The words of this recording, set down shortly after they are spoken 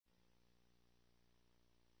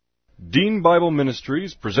Dean Bible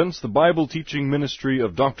Ministries presents the Bible teaching ministry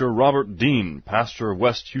of Dr. Robert Dean, pastor of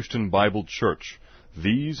West Houston Bible Church.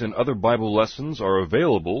 These and other Bible lessons are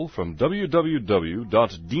available from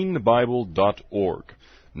www.deanbible.org.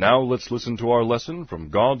 Now let's listen to our lesson from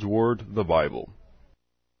God's Word, the Bible.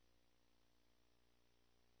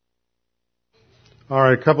 All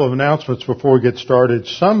right, a couple of announcements before we get started.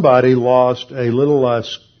 Somebody lost a little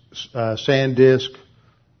SanDisk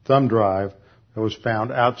thumb drive that was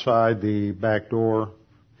found outside the back door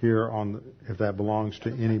here if that belongs to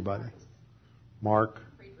anybody. Mark?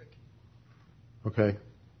 Okay.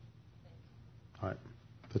 All right.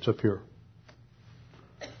 That's up here.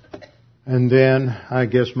 And then I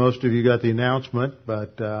guess most of you got the announcement,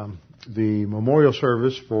 but the memorial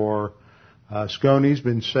service for Sconey's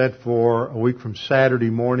been set for a week from Saturday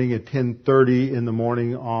morning at 10:30 in the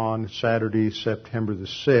morning on Saturday, September the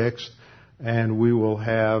 6th. And we will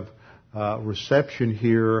have reception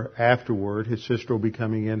here afterward. His sister will be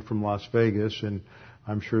coming in from Las Vegas, and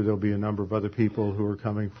I'm sure there'll be a number of other people who are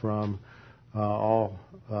coming from all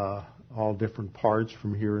different parts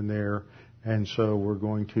from here and there. And so we're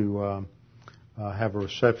going to have a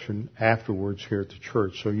reception afterwards here at the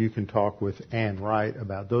church. So you can talk with Ann Wright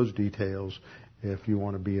about those details if you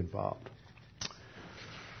want to be involved.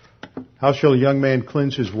 How shall a young man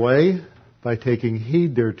cleanse his way? By taking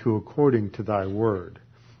heed thereto according to thy word.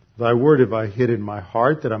 Thy word have I hid in my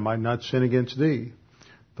heart, that I might not sin against thee.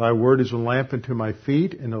 Thy word is a lamp unto my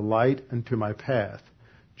feet, and a light unto my path.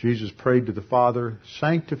 Jesus prayed to the Father,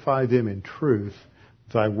 sanctify them in truth.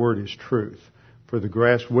 Thy word is truth. For the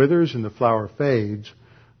grass withers and the flower fades,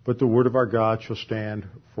 but the word of our God shall stand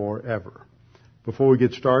forever. Before we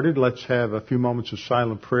get started, let's have a few moments of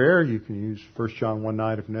silent prayer. You can use 1 John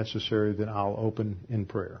 1:9 if necessary, then I'll open in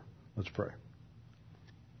prayer. Let's pray.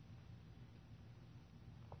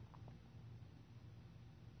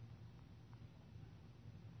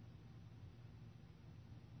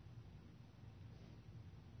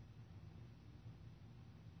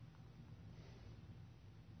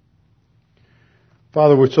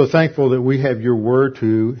 Father, we're so thankful that we have your word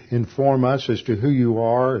to inform us as to who you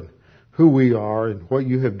are and who we are and what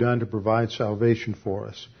you have done to provide salvation for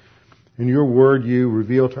us. In your word, you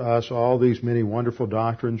reveal to us all these many wonderful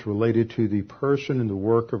doctrines related to the person and the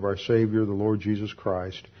work of our Savior, the Lord Jesus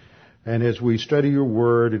Christ. And as we study your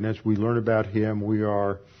word and as we learn about him, we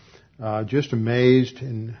are just amazed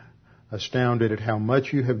and astounded at how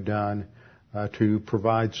much you have done to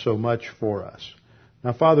provide so much for us.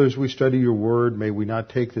 Now, Father, as we study your word, may we not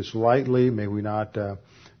take this lightly. May we not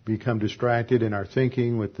become distracted in our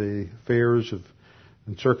thinking with the affairs and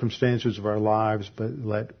circumstances of our lives, but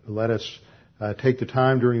let us take the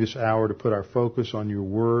time during this hour to put our focus on your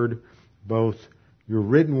word, both your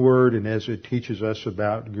written word and as it teaches us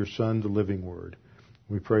about your Son, the living word.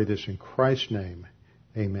 We pray this in Christ's name.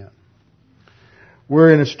 Amen.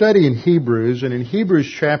 We're in a study in Hebrews, and in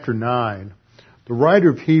Hebrews chapter 9, the writer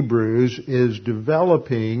of Hebrews is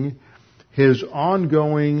developing his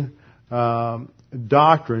ongoing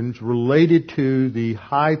doctrines related to the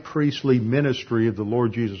high priestly ministry of the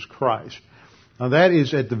Lord Jesus Christ. Now that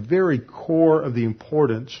is at the very core of the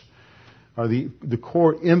importance, or the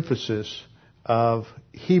core emphasis of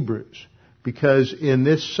Hebrews. Because in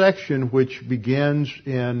this section, which begins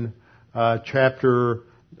in chapter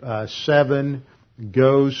 7,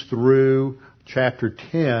 goes through chapter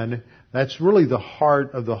 10, that's really the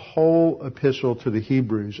heart of the whole epistle to the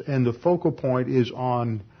Hebrews, and the focal point is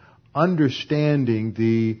on understanding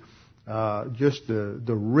the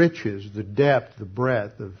riches, the depth, the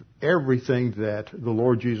breadth of everything that the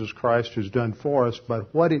Lord Jesus Christ has done for us,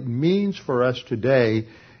 but what it means for us today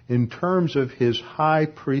in terms of his high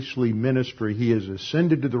priestly ministry. He has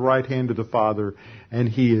ascended to the right hand of the Father, and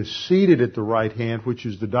he is seated at the right hand, which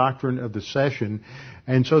is the doctrine of the session.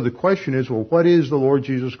 And so the question is, well, what is the Lord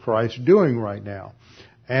Jesus Christ doing right now?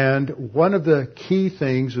 And one of the key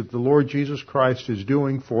things that the Lord Jesus Christ is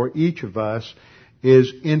doing for each of us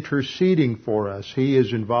is interceding for us. He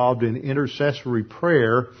is involved in intercessory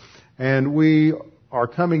prayer, and we are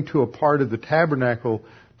coming to a part of the tabernacle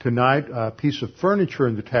tonight, a piece of furniture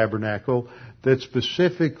in the tabernacle that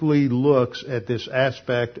specifically looks at this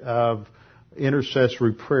aspect of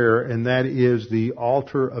intercessory prayer, and that is the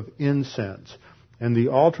altar of incense. And the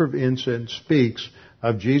altar of incense speaks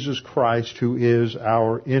of Jesus Christ, who is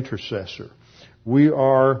our intercessor. We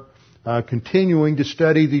are continuing to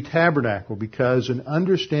study the tabernacle because an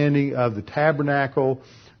understanding of the tabernacle,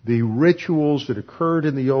 the rituals that occurred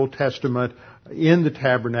in the Old Testament in the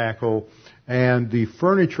tabernacle, and the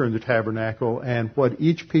furniture in the tabernacle and what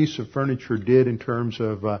each piece of furniture did in terms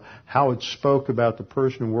of how it spoke about the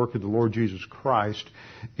person and work of the Lord Jesus Christ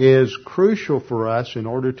is crucial for us in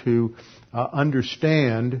order to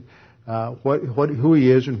understand who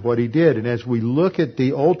He is and what He did. And as we look at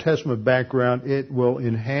the Old Testament background, it will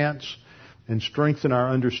enhance and strengthen our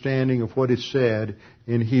understanding of what is said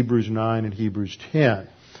in Hebrews 9 and Hebrews 10.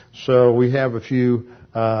 So we have a few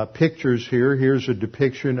pictures here. Here's a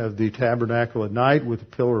depiction of the tabernacle at night with a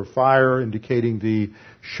pillar of fire indicating the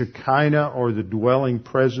Shekinah or the dwelling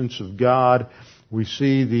presence of God. We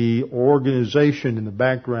see the organization in the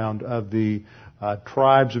background of the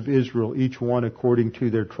tribes of Israel, each one according to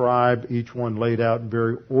their tribe, each one laid out in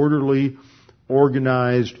very orderly,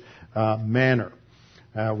 organized manner.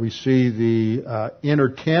 We see the inner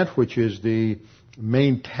tent, which is the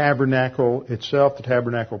main tabernacle itself, the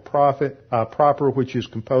tabernacle proper, which is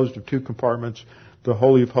composed of two compartments, the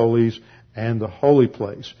Holy of Holies and the Holy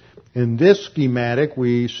Place. In this schematic,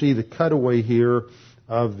 we see the cutaway here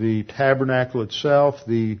of the tabernacle itself,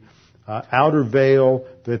 the outer veil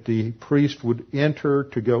that the priest would enter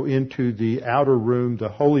to go into the outer room, the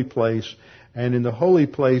holy place. And in the holy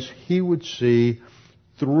place, he would see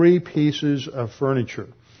 3 pieces of furniture.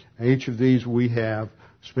 Each of these we have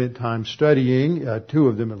spent time studying, 2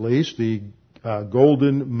 of them at least, the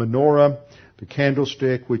golden menorah, the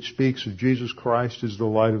candlestick, which speaks of Jesus Christ as the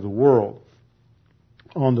light of the world.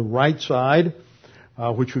 On the right side,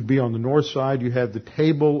 which would be on the north side, you have the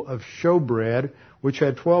table of showbread, which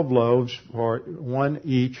had 12 loaves, or 1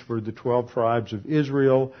 each for the 12 tribes of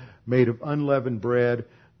Israel, made of unleavened bread.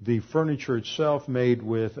 The furniture itself made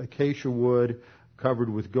with acacia wood,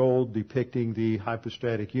 covered with gold, depicting the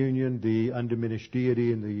hypostatic union, the undiminished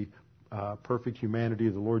deity, and the perfect humanity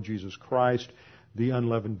of the Lord Jesus Christ. The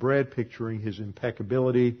unleavened bread picturing His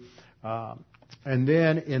impeccability. And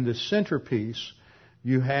then in the centerpiece,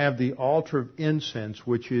 you have the altar of incense,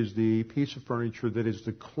 which is the piece of furniture that is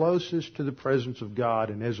the closest to the presence of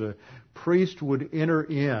God. And as a priest would enter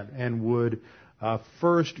in and would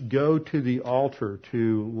first go to the altar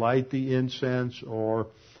to light the incense or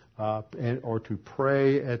to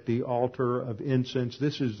pray at the altar of incense,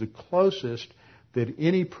 this is the closest that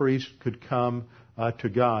any priest could come to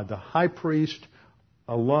God. The high priest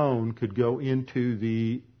alone could go into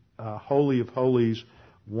the Holy of Holies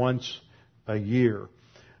once a year.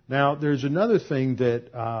 Now, there's another thing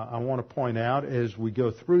that I want to point out as we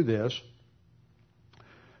go through this,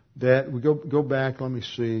 that we go back, let me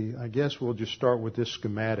see, I guess we'll just start with this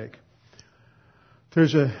schematic.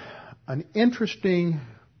 There's an interesting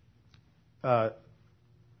thing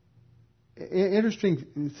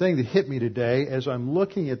that hit me today as I'm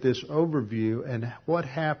looking at this overview and what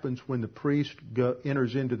happens when the priest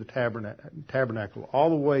enters into the tabernacle all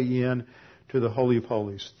the way in to the Holy of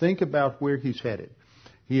Holies. Think about where he's headed.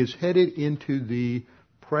 He is headed into the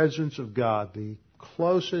presence of God, the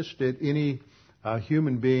closest that any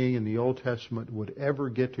human being in the Old Testament would ever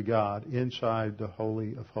get to God, inside the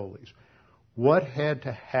Holy of Holies. What had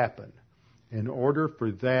to happen in order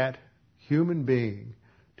for that human being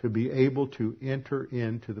to be able to enter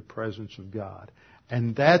into the presence of God?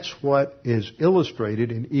 And that's what is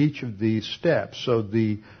illustrated in each of these steps. So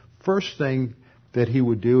the first thing that he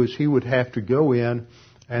would do is he would have to go in,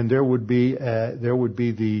 and there would be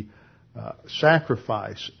the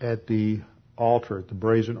sacrifice at the altar, at the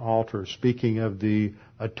brazen altar, speaking of the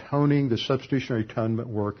the substitutionary atonement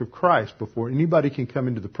work of Christ. Before anybody can come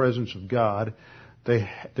into the presence of God,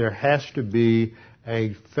 there has to be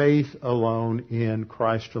a faith alone in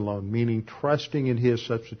Christ alone, meaning trusting in His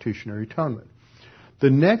substitutionary atonement.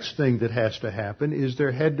 The next thing that has to happen is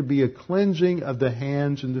there had to be a cleansing of the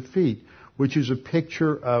hands and the feet, which is a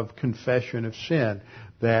picture of confession of sin,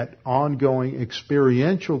 that ongoing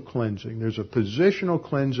experiential cleansing. There's a positional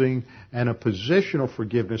cleansing and a positional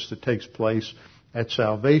forgiveness that takes place at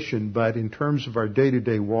salvation, but in terms of our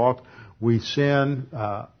day-to-day walk, we sin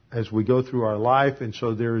as we go through our life, and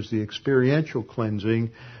so there is the experiential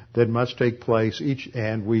cleansing that must take place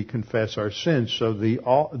and we confess our sins. So the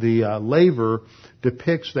laver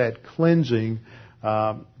depicts that cleansing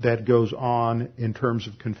that goes on in terms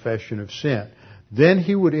of confession of sin. Then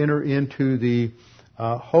he would enter into the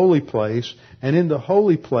holy place, and in the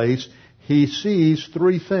holy place he sees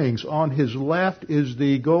 3 things. On his left is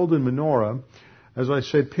the golden menorah, as I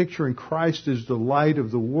said, picturing Christ as the light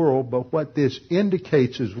of the world, but what this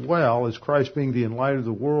indicates as well as Christ being the light of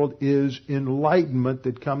the world is enlightenment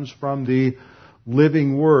that comes from the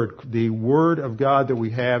living Word. The Word of God that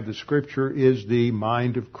we have, the Scripture, is the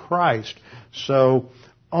mind of Christ. So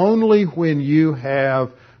only when you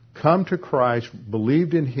have come to Christ,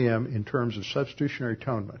 believed in Him in terms of substitutionary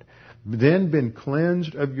atonement, then been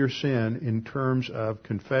cleansed of your sin in terms of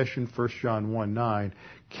confession, 1 John 1:9,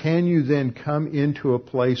 can you then come into a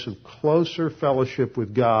place of closer fellowship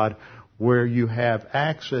with God where you have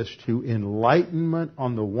access to enlightenment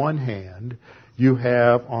on the one hand, you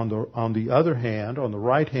have on the other hand, on the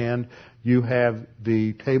right hand, you have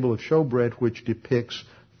the table of showbread which depicts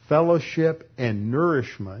fellowship and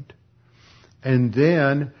nourishment, and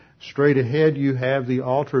then straight ahead you have the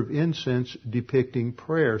altar of incense depicting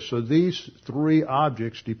prayer. So these three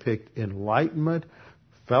objects depict enlightenment,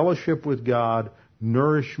 fellowship with God,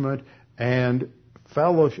 nourishment, and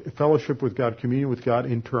fellowship with God, communion with God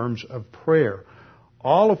in terms of prayer.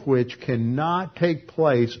 All of which cannot take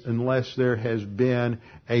place unless there has been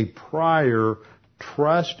a prior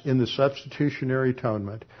trust in the substitutionary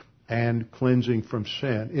atonement and cleansing from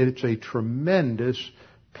sin. It's a tremendous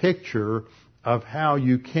picture of how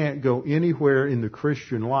you can't go anywhere in the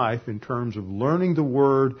Christian life in terms of learning the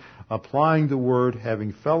Word, applying the Word,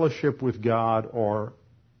 having fellowship with God, or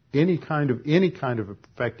any kind of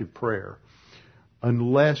effective prayer,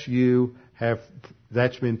 unless you have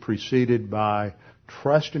that's been preceded by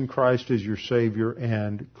trust in Christ as your Savior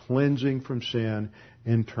and cleansing from sin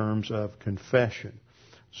in terms of confession.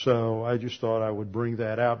 So I just thought I would bring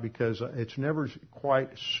that out because it's never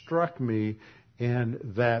quite struck me in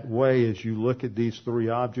that way as you look at these three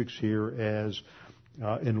objects here as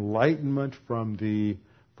enlightenment from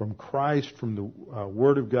Christ, from the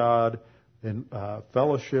Word of God, and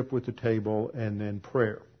fellowship with the table, and then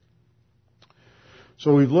prayer.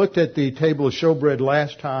 So we've looked at the table of showbread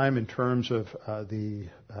last time in terms of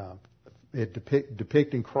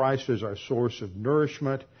depicting Christ as our source of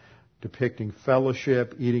nourishment, depicting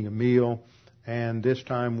fellowship, eating a meal, and this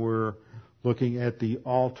time we're looking at the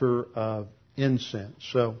altar of incense.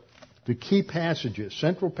 So the key passages,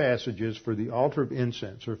 central passages for the altar of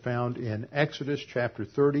incense are found in Exodus chapter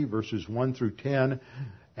 30, verses 1 through 10,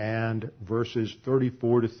 and verses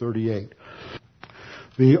 34 to 38.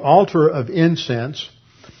 The altar of incense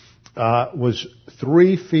was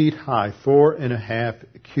 3 feet high,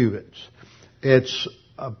 4.5 cubits. It's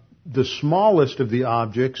the smallest of the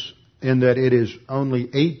objects in that it is only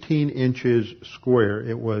 18 inches square.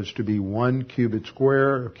 It was to be 1 cubit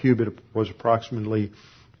square. A cubit was approximately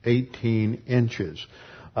 18 inches.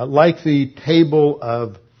 Like the table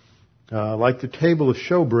of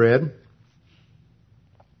showbread,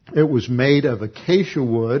 it was made of acacia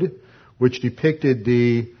wood, which depicted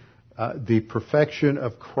the perfection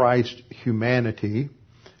of Christ's humanity,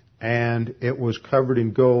 and it was covered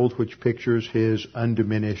in gold, which pictures his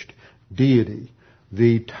undiminished deity.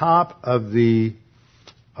 The top of the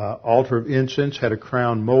altar of incense had a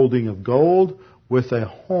crown molding of gold with a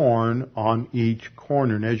horn on each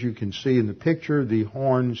corner. And as you can see in the picture, the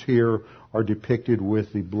horns here are depicted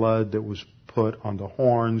with the blood that was put on the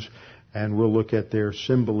horns, and we'll look at their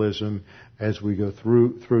symbolism as we go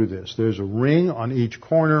through this. There's a ring on each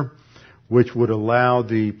corner which would allow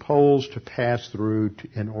the poles to pass through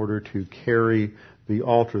in order to carry the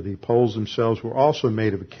altar. The poles themselves were also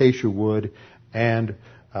made of acacia wood and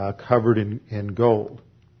covered in gold.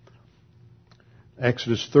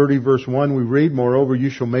 Exodus 30 verse 1 we read, "Moreover, you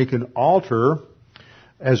shall make an altar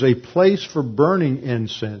as a place for burning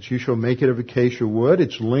incense. You shall make it of acacia wood.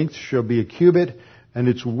 Its length shall be a cubit, and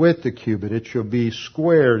its width a cubit. It shall be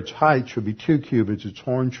square. Its height shall be 2 cubits. Its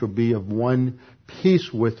horn shall be of one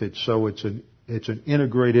piece with it." So it's an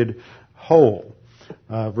integrated whole.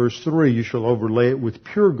 Verse 3, "You shall overlay it with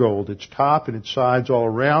pure gold, its top and its sides all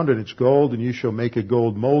around, and its gold, and you shall make a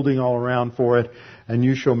gold molding all around for it, and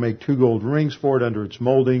you shall make 2 gold rings for it under its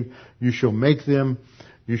molding. You shall make them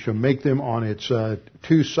on its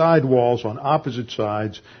 2 side walls on opposite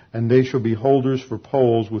sides, and they shall be holders for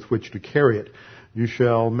poles with which to carry it. You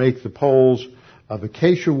shall make the poles of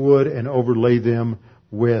acacia wood and overlay them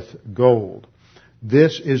with gold."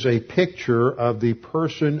 This is a picture of the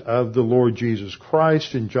person of the Lord Jesus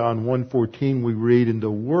Christ. In John 1:14 we read, "And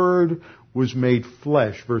the Word was made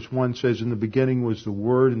flesh." Verse 1 says, "In the beginning was the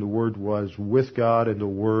Word, and the Word was with God, and the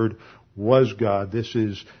Word was God." This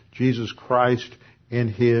is Jesus Christ in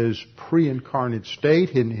His pre-incarnate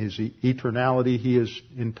state. In His eternality, He is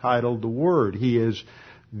entitled the Word. He is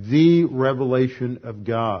the revelation of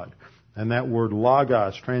God. And that word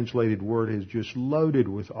logos, translated word, is just loaded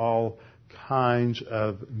with all kinds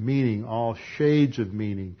of meaning, all shades of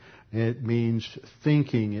meaning. It means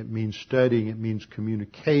thinking, it means studying, it means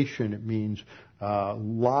communication, it means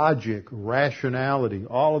logic, rationality.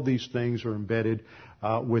 All of these things are embedded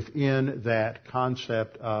within that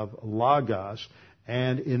concept of logos.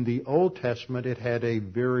 And in the Old Testament, it had a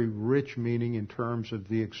very rich meaning in terms of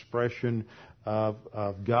the expression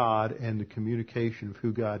of God and the communication of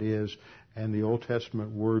who God is, and the Old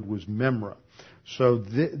Testament word was memra. So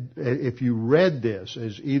if you read this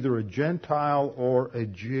as either a Gentile or a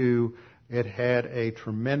Jew, it had a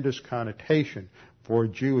tremendous connotation. For a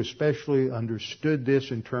Jew especially understood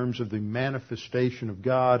this in terms of the manifestation of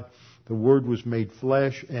God. The Word was made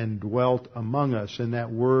flesh and dwelt among us. And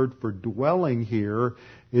that word for dwelling here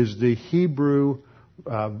is the Hebrew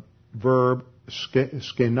verb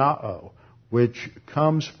skenao, which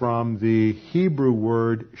comes from the Hebrew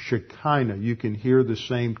word Shekinah. You can hear the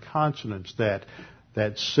same consonants, that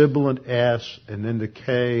sibilant S, and then the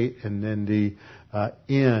K, and then the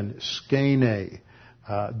N, skene.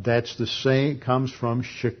 That's the same, comes from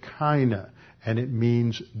Shekinah, and it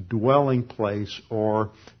means dwelling place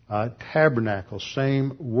or tabernacle.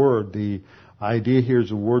 Same word. The idea here is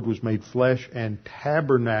the Word was made flesh and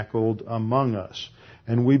tabernacled among us.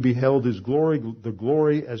 And we beheld His glory, the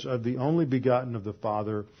glory as of the only begotten of the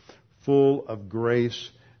Father, full of grace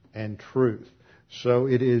and truth. So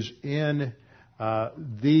it is in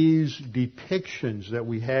these depictions that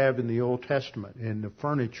we have in the Old Testament, in the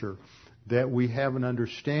furniture, that we have an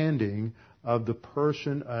understanding of the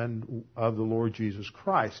person and of the Lord Jesus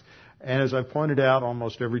Christ. And as I pointed out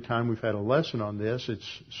almost every time we've had a lesson on this,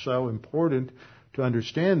 it's so important to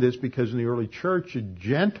understand this because in the early church, a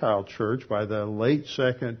Gentile church by the late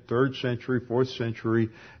 2nd, 3rd century, 4th century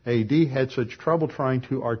AD had such trouble trying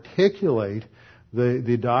to articulate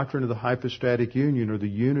the doctrine of the hypostatic union, or the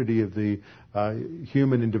unity of the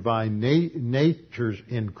human and divine natures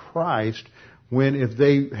in Christ, when if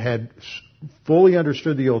they had fully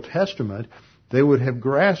understood the Old Testament, they would have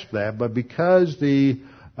grasped that. But because the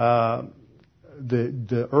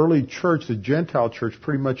early church, the Gentile church,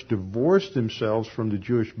 pretty much divorced themselves from the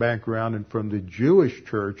Jewish background and from the Jewish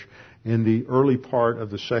church in the early part of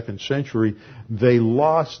the 2nd century, they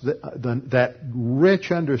lost that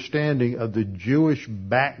rich understanding of the Jewish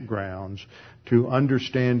backgrounds to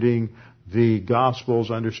understanding the Gospels,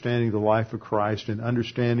 understanding the life of Christ, and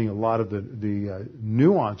understanding a lot of the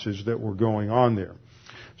nuances that were going on there.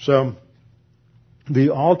 So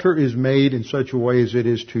the altar is made in such a way as it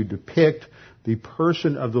is to depict the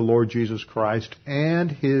person of the Lord Jesus Christ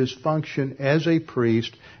and His function as a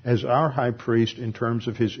priest, as our high priest in terms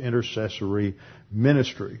of His intercessory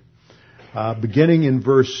ministry. Beginning in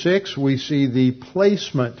verse 6, we see the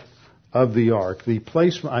placement of the ark, the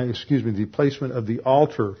placement of the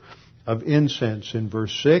altar of incense. In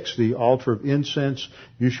verse 6, the altar of incense,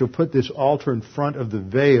 you shall put this altar in front of the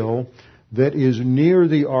veil that is near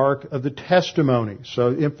the ark of the testimony. So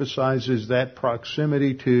it emphasizes that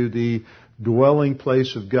proximity to the dwelling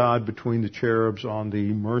place of God between the cherubs on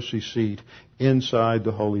the mercy seat inside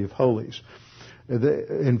the Holy of Holies.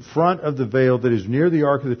 In front of the veil that is near the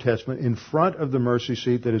Ark of the Testament, in front of the mercy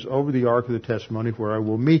seat that is over the Ark of the Testimony, where I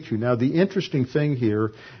will meet you. Now, the interesting thing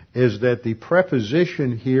here is that the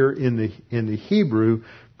preposition here in the Hebrew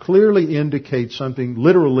clearly indicates something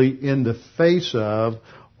literally in the face of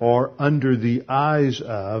or under the eyes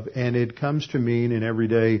of, and it comes to mean in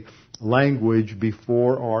everyday language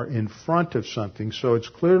before or in front of something. So it's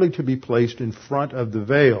clearly to be placed in front of the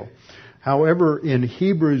veil. However, in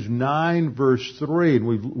Hebrews 9 verse 3,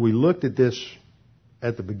 and we looked at this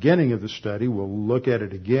at the beginning of the study, we'll look at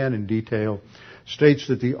it again in detail, states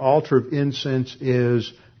that the altar of incense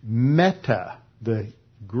is meta, the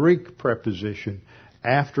Greek preposition,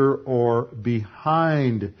 after or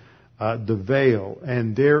behind the veil.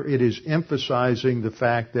 And there it is emphasizing the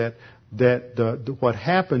fact that what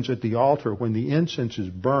happens at the altar when the incense is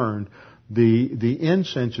burned, the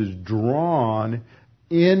incense is drawn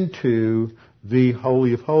into the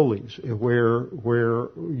Holy of Holies, where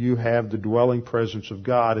you have the dwelling presence of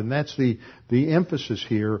God. And that's the emphasis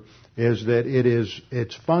here, is that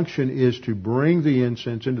its function is to bring the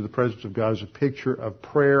incense into the presence of God as a picture of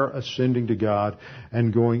prayer ascending to God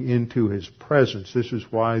and going into His presence. This is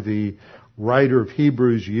why the writer of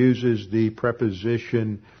Hebrews uses the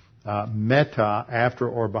preposition meta, after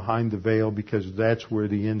or behind the veil, because that's where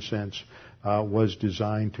the incense was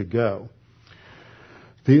designed to go.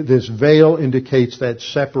 This veil indicates that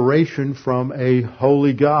separation from a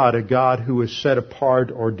holy God, a God who is set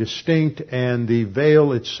apart or distinct, and the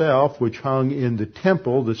veil itself, which hung in the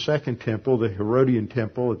temple, the second temple, the Herodian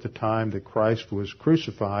temple at the time that Christ was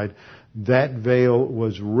crucified, that veil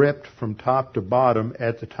was ripped from top to bottom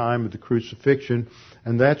at the time of the crucifixion,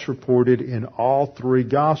 and that's reported in all three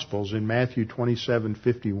Gospels, in Matthew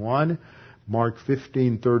 27:51, Mark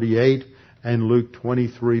 15:38, and Luke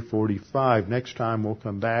 23:45. Next time we'll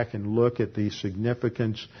come back and look at the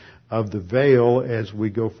significance of the veil as we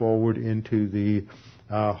go forward into the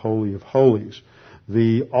Holy of Holies.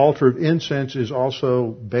 The altar of incense is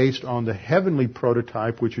also based on the heavenly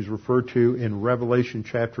prototype, which is referred to in Revelation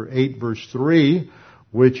chapter 8, verse 3,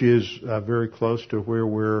 which is very close to where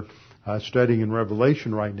we're studying in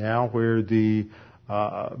Revelation right now, where the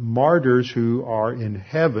martyrs who are in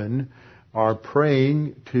heaven are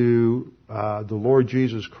praying to the Lord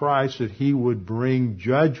Jesus Christ that He would bring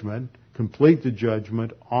judgment, complete the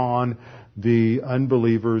judgment on the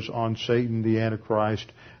unbelievers, on Satan, the Antichrist,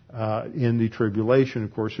 in the tribulation.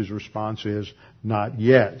 Of course, his response is, not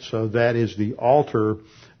yet. So that is the altar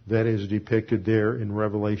that is depicted there in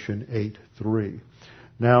Revelation 8:3.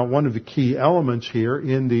 Now, one of the key elements here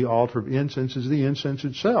in the altar of incense is the incense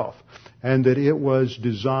itself, and that it was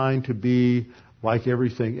designed to be, like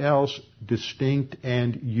everything else, distinct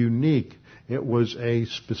and unique. It was a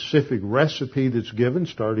specific recipe that's given,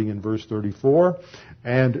 starting in verse 34,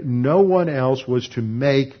 and no one else was to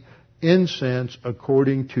make incense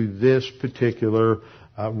according to this particular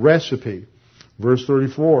recipe. Verse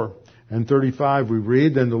 34 and 35 we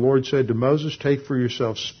read, Then the Lord said to Moses, Take for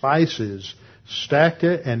yourself spices,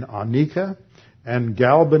 stacte and onycha, and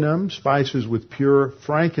galbanum, spices with pure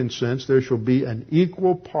frankincense. There shall be an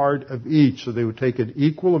equal part of each. So they would take an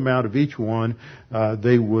equal amount of each one.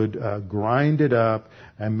 They would grind it up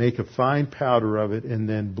and make a fine powder of it and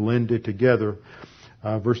then blend it together.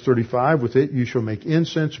 Verse 35, with it you shall make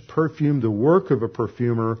incense, perfume, the work of a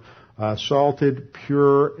perfumer, salted,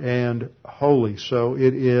 pure, and holy. So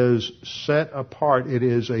it is set apart. It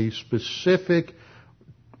is a specific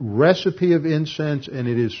recipe of incense, and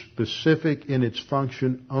it is specific in its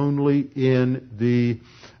function only in the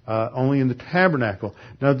tabernacle.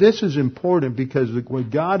 Now, this is important because what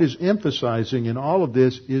God is emphasizing in all of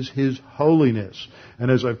this is His holiness. And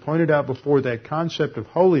as I pointed out before, that concept of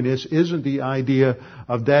holiness isn't the idea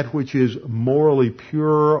of that which is morally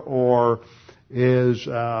pure or is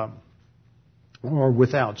or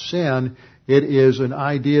without sin. It is an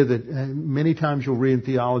idea that many times you'll read in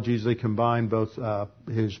theologies they combine both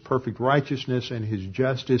His perfect righteousness and His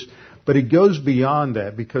justice, but it goes beyond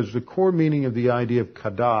that, because the core meaning of the idea of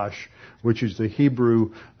kadosh, which is the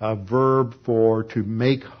Hebrew verb for to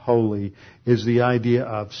make holy, is the idea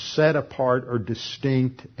of set apart or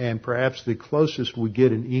distinct, and perhaps the closest we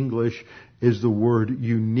get in English is the word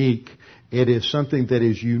unique. It is something that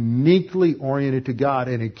is uniquely oriented to God,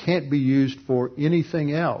 and it can't be used for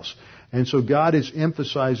anything else. And so God is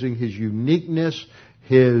emphasizing His uniqueness,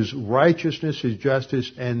 His righteousness, His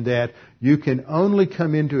justice, and that you can only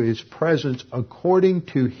come into His presence according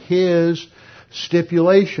to His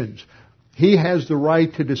stipulations. He has the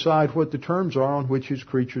right to decide what the terms are on which His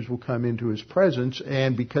creatures will come into His presence,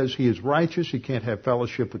 and because He is righteous, He can't have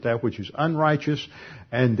fellowship with that which is unrighteous,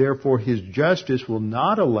 and therefore His justice will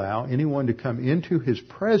not allow anyone to come into His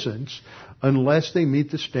presence unless they meet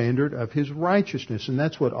the standard of His righteousness. And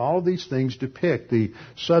that's what all these things depict. The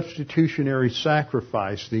substitutionary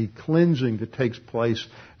sacrifice, the cleansing that takes place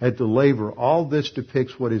at the laver, all this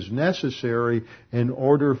depicts what is necessary in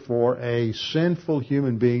order for a sinful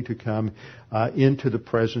human being to come into the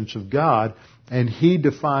presence of God. And He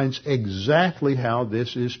defines exactly how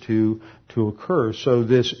this is to occur. So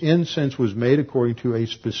this incense was made according to a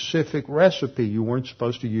specific recipe. You weren't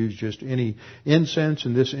supposed to use just any incense,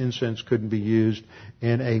 and this incense couldn't be used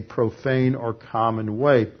in a profane or common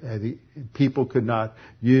way. The people could not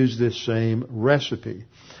use this same recipe.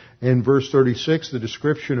 In verse 36, the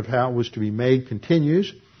description of how it was to be made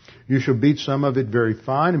continues. You shall beat some of it very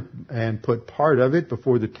fine and put part of it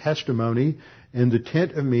before the testimony in the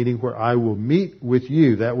tent of meeting where I will meet with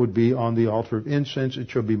you. That would be on the altar of incense. It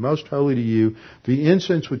shall be most holy to you. The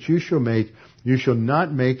incense which you shall make, you shall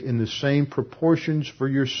not make in the same proportions for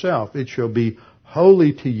yourself. It shall be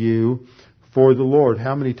holy to you for the Lord.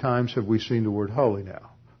 How many times have we seen the word holy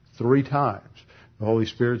now? 3 times. The Holy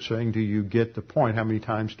Spirit saying, do you get the point? How many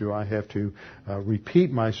times do I have to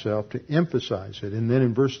repeat myself to emphasize it? And then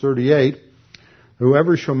in verse 38,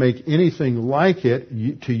 whoever shall make anything like it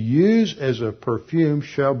to use as a perfume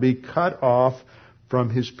shall be cut off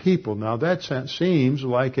from his people. Now that seems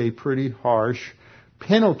like a pretty harsh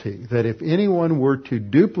penalty, that if anyone were to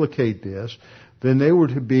duplicate this, then they were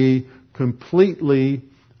to be completely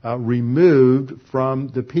removed from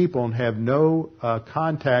the people and have no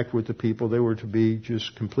contact with the people. They were to be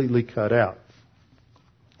just completely cut out.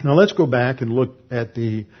 Now let's go back and look at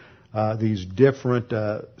these different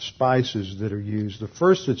spices that are used. The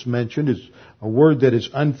first that's mentioned is a word that is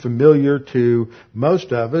unfamiliar to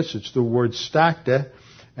most of us. It's the word stacte,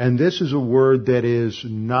 And this is a word that is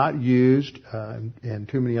not used in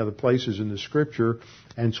too many other places in the Scripture,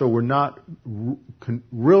 and so we're not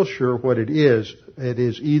real sure what it is. It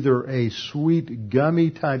is either a sweet gummy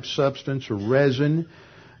type substance or resin,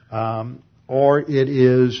 or it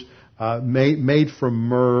is made from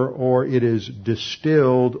myrrh, or it is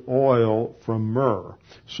distilled oil from myrrh.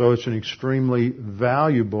 So it's an extremely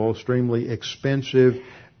valuable, extremely expensive,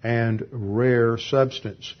 and rare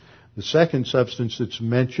substance. The second substance that's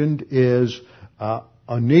mentioned is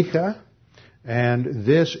onycha, and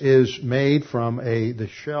this is made from the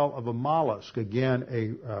shell of a mollusk. Again,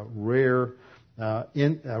 a rare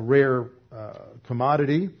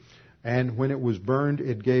commodity, and when it was burned,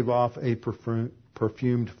 it gave off a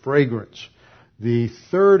perfumed fragrance. The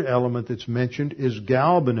third element that's mentioned is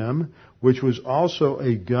galbanum, which was also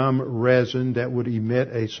a gum resin that would emit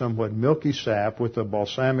a somewhat milky sap with a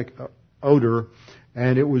balsamic odor,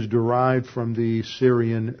 and it was derived from the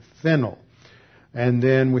Syrian fennel. And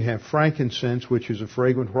then we have frankincense, which is a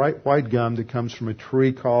fragrant white gum that comes from a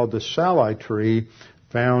tree called the salai tree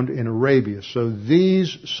found in Arabia. So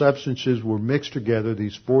these substances were mixed together,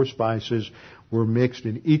 these four spices were mixed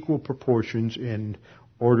in equal proportions in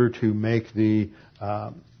order to make the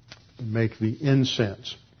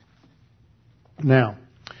incense. Now,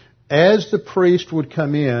 as the priest would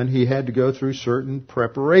come in, he had to go through certain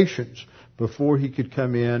preparations before he could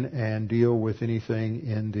come in and deal with anything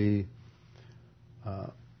in the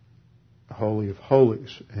Holy of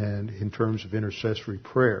Holies and in terms of intercessory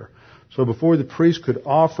prayer. So before the priest could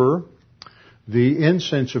offer the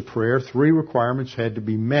incense of prayer, three requirements had to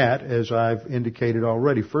be met, as I've indicated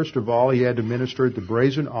already. First of all, he had to minister at the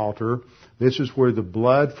brazen altar. This is where the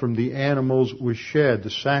blood from the animals was shed, the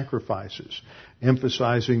sacrifices,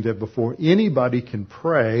 emphasizing that before anybody can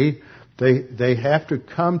pray, they have to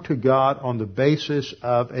come to God on the basis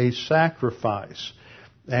of a sacrifice.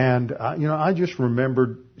 And, I just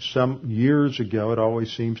remembered some years ago, it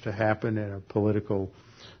always seems to happen in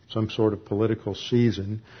some sort of political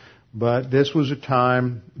season, but this was a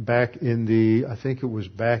time back in the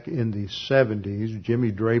 70s.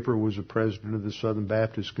 Jimmy Draper was the president of the Southern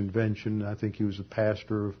Baptist Convention. I think he was the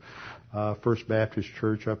pastor of First Baptist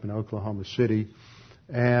Church up in Oklahoma City.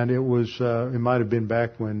 And it might have been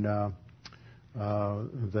back when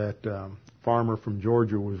that farmer from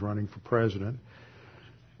Georgia was running for president.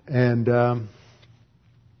 And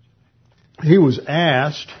he was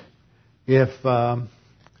asked if God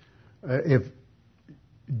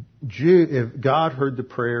heard the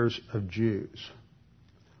prayers of Jews.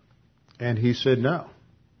 And he said no,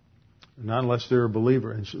 not unless they're a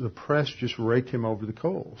believer. And so the press just raked him over the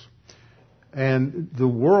coals. And the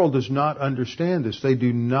world does not understand this. They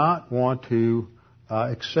do not want to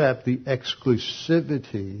accept the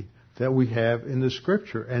exclusivity that we have in the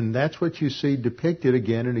Scripture. And that's what you see depicted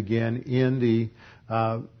again and again in the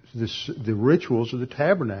rituals of the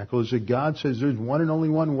tabernacle, is that God says there's one and only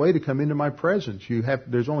one way to come into my presence.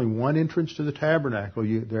 There's only one entrance to the tabernacle.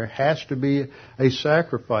 There has to be a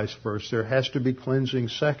sacrifice first. There has to be cleansing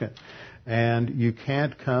second. And you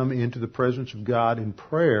can't come into the presence of God in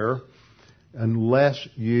prayer unless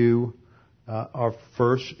you are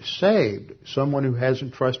first saved. Someone who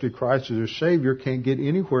hasn't trusted Christ as their Savior can't get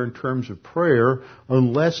anywhere in terms of prayer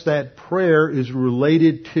unless that prayer is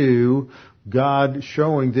related to God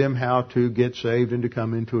showing them how to get saved and to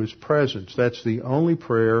come into His presence. That's the only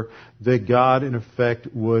prayer that God, in effect,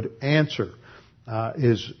 would answer.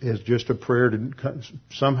 Is just a prayer to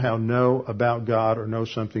somehow know about God or know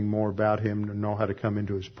something more about Him and know how to come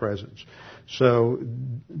into His presence. So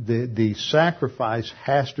the sacrifice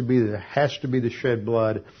has to be the shed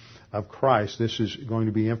blood of Christ. This is going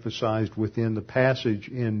to be emphasized within the passage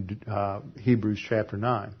in Hebrews chapter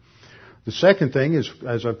 9. The second thing is,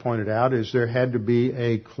 as I pointed out, is there had to be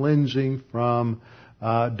a cleansing from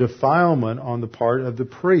defilement on the part of the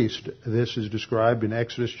priest. This is described in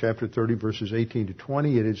Exodus chapter 30, verses 18 to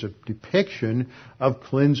 20. It is a depiction of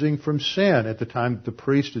cleansing from sin. At the time that the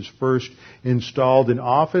priest is first installed in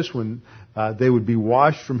office, when they would be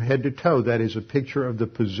washed from head to toe. That is a picture of the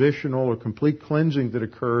positional or complete cleansing that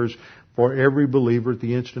occurs for every believer at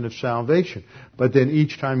the instant of salvation. But then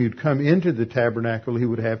each time you'd come into the tabernacle, he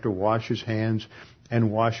would have to wash his hands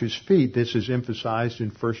and wash his feet. This is emphasized in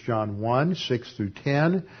 1 John 1, 6 through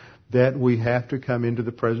 10, that we have to come into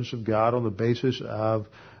the presence of God on the basis of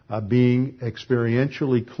being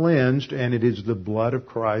experientially cleansed, and it is the blood of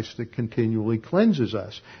Christ that continually cleanses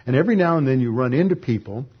us. And every now and then you run into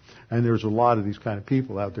people, and there's a lot of these kind of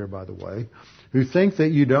people out there, by the way, who think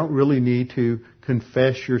that you don't really need to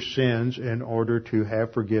confess your sins in order to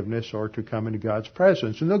have forgiveness or to come into God's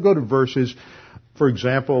presence. And they'll go to verses, for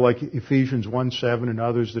example, like Ephesians 1:7 and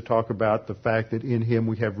others that talk about the fact that in Him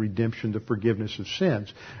we have redemption, the forgiveness of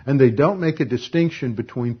sins. And they don't make a distinction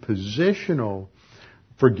between positional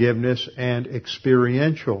forgiveness and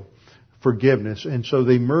experiential forgiveness. And so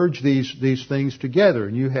they merge these things together.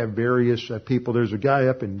 And you have various people. There's a guy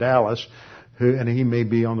up in Dallas and he may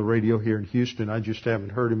be on the radio here in Houston. I just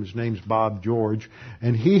haven't heard him. His name's Bob George.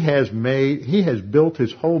 And he has built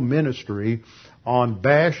his whole ministry on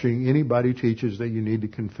bashing anybody who teaches that you need to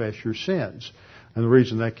confess your sins. And the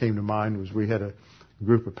reason that came to mind was we had a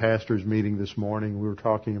group of pastors meeting this morning. We were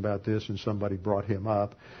talking about this and somebody brought him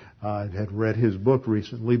up. I had read his book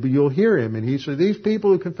recently, but you'll hear him. And he said, these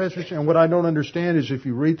people who confess their sin, and what I don't understand is if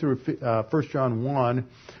you read through 1 John 1,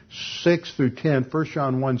 6 through 10, 1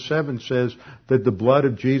 John 1, 7 says that the blood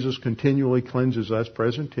of Jesus continually cleanses us,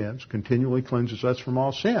 present tense, continually cleanses us from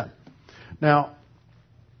all sin. Now,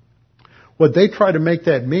 what they try to make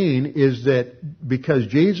that mean is that because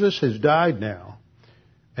Jesus has died now,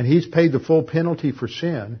 and He's paid the full penalty for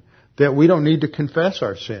sin, that we don't need to confess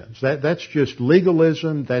our sins. That's just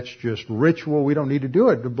legalism. That's just ritual. We don't need to do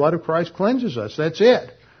it. The blood of Christ cleanses us. That's it.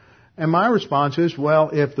 And my response is, well,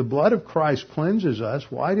 if the blood of Christ cleanses us,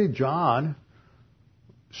 why did John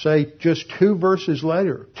say just 2 verses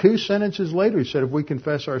later, 2 sentences later, he said, if we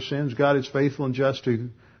confess our sins, God is faithful and just to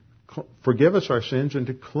forgive us our sins and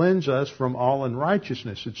to cleanse us from all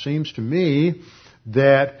unrighteousness. It seems to me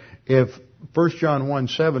that if 1 John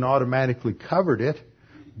 1:7 automatically covered it,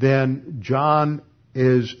 then John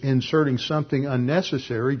is inserting something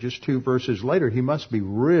unnecessary just 2 verses later. He must be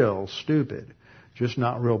real stupid, just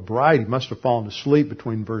not real bright. He must have fallen asleep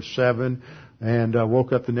between verse 7 and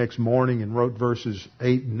woke up the next morning and wrote verses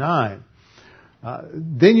 8 and 9.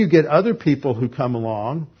 Then you get other people who come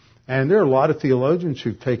along, and there are a lot of theologians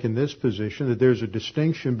who've taken this position, that there's a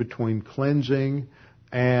distinction between cleansing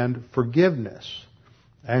and forgiveness.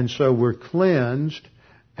 And so we're cleansed,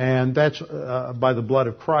 and that's by the blood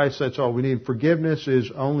of Christ. That's all we need. Forgiveness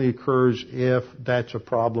only occurs if that's a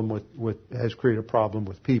problem has created a problem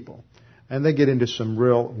with people. And they get into some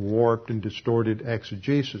real warped and distorted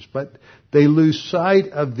exegesis. But they lose sight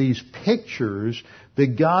of these pictures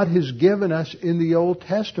that God has given us in the Old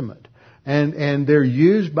Testament. And they're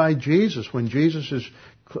used by Jesus. When Jesus is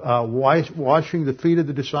washing the feet of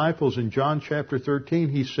the disciples in John chapter 13,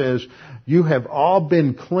 He says, you have all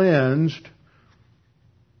been cleansed,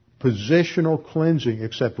 positional cleansing,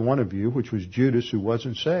 except one of you, which was Judas, who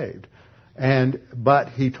wasn't saved. But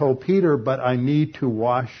He told Peter, but I need to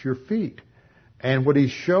wash your feet. And what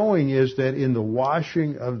He's showing is that in the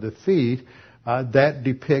washing of the feet, that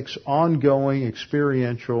depicts ongoing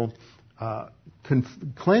experiential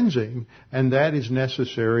cleansing, and that is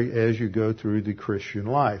necessary as you go through the Christian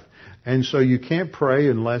life. And so you can't pray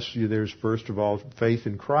unless there's, first of all, faith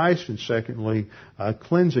in Christ, and secondly,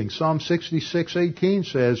 cleansing. Psalm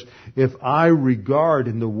 66:18 says, if I regard,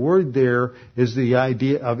 and the word there is the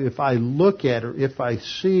idea of if I look at, or if I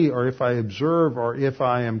see, or if I observe, or if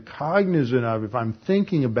I am cognizant of, if I'm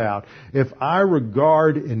thinking about, if I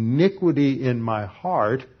regard iniquity in my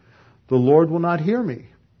heart, the Lord will not hear me.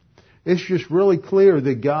 It's just really clear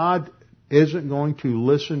that God isn't going to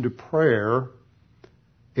listen to prayer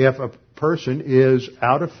if a person is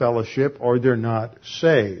out of fellowship or they're not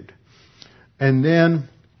saved. And then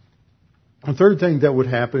the third thing that would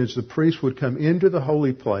happen is the priest would come into the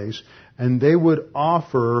holy place and they would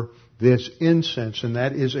offer this incense, and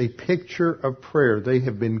that is a picture of prayer. They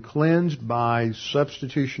have been cleansed by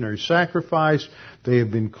substitutionary sacrifice. They have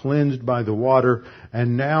been cleansed by the water,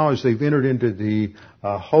 and now as they've entered into the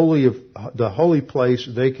holy place,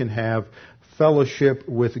 they can have fellowship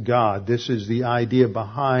with God. This is the idea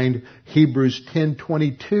behind Hebrews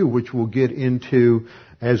 10:22, which we'll get into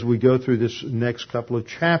as we go through this next couple of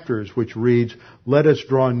chapters, which reads, let us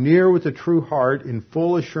draw near with a true heart in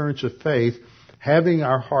full assurance of faith, having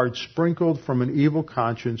our hearts sprinkled from an evil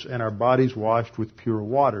conscience and our bodies washed with pure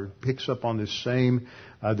water. It picks up on this same,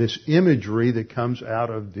 this imagery that comes out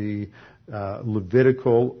of the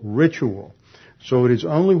Levitical ritual. So it is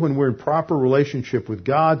only when we're in proper relationship with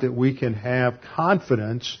God that we can have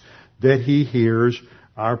confidence that He hears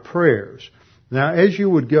our prayers. Now, as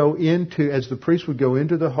the priest would go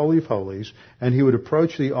into the Holy of Holies and he would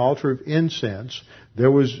approach the altar of incense, there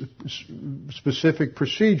was specific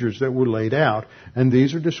procedures that were laid out, and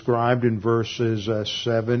these are described in verses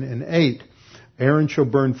 7 and 8. Aaron shall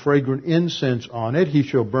burn fragrant incense on it. He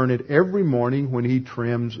shall burn it every morning when he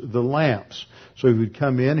trims the lamps. So he would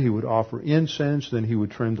come in, he would offer incense, then he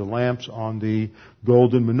would trim the lamps on the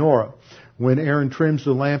golden menorah. When Aaron trims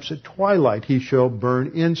the lamps at twilight, he shall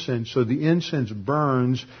burn incense. So the incense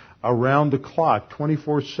burns around the clock,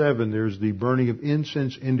 24/7. There's the burning of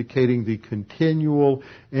incense indicating the continual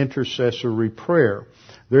intercessory prayer.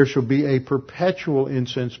 There shall be a perpetual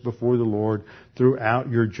incense before the Lord throughout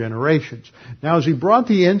your generations. Now, as he brought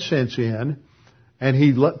the incense in, and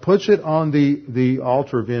he puts it on the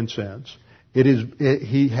altar of incense,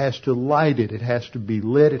 he has to light it. It has to be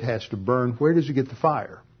lit. It has to burn. Where does he get the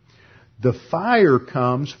fire? The fire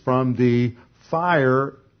comes from the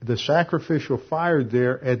sacrificial fire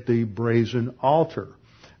there at the brazen altar.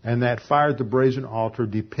 And that fire at the brazen altar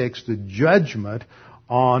depicts the judgment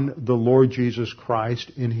on the Lord Jesus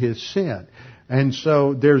Christ in His sin. And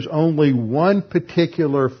so there's only one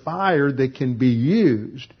particular fire that can be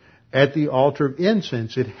used at the altar of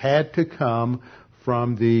incense. It had to come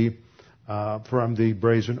from the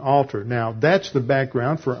brazen altar. Now, that's the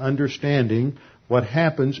background for understanding what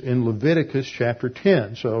happens in Leviticus chapter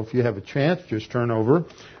 10. So if you have a chance, just turn over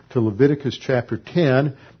to Leviticus chapter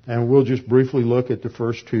 10, and we'll just briefly look at the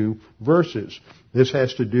first two verses. This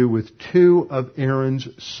has to do with two of Aaron's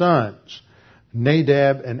sons,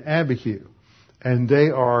 Nadab and Abihu. And they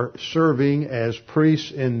are serving as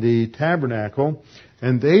priests in the tabernacle,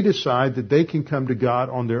 and they decide that they can come to God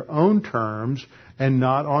on their own terms and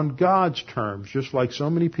not on God's terms. Just like so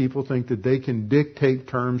many people think that they can dictate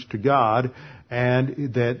terms to God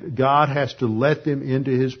and that God has to let them into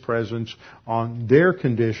His presence on their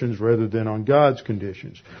conditions rather than on God's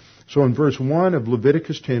conditions. So in verse 1 of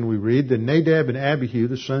Leviticus 10 we read that Nadab and Abihu,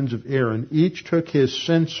 the sons of Aaron, each took his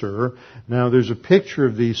censer. Now there's a picture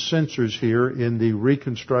of these censers here in the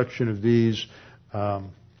reconstruction of these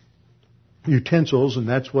utensils, and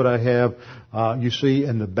that's what I have you see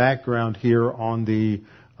in the background here on the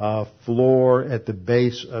floor at the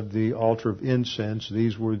base of the altar of incense.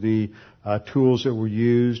 These were the tools that were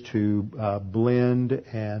used to blend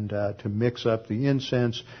and to mix up the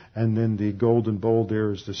incense, and then the golden bowl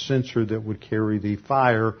there is the censer that would carry the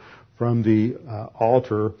fire from the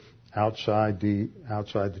altar outside the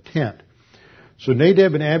tent. So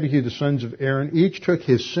Nadab and Abihu, the sons of Aaron, each took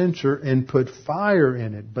his censer and put fire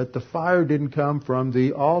in it, but the fire didn't come from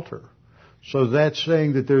the altar. So that's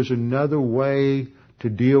saying that there's another way to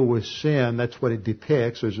deal with sin. That's what it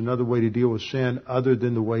depicts. There's another way to deal with sin other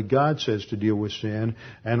than the way God says to deal with sin.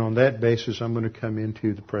 And on that basis, I'm going to come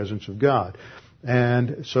into the presence of God.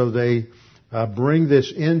 And so they bring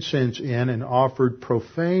this incense in and offered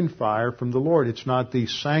profane fire from the Lord. It's not the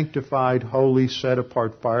sanctified, holy,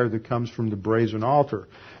 set-apart fire that comes from the brazen altar.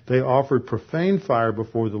 They offered profane fire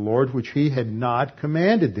before the Lord, which He had not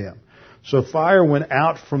commanded them. So fire went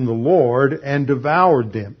out from the Lord and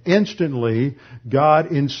devoured them. Instantly, God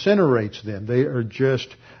incinerates them. They are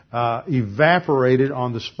just evaporated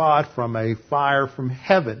on the spot from a fire from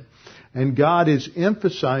heaven. And God is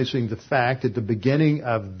emphasizing the fact at the beginning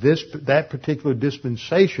of that particular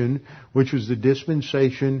dispensation, which was the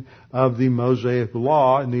dispensation of the Mosaic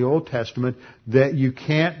Law in the Old Testament, that you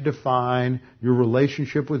can't define your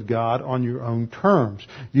relationship with God on your own terms.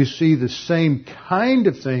 You see the same kind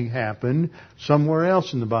of thing happen somewhere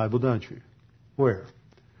else in the Bible, don't you? Where?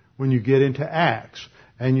 When you get into Acts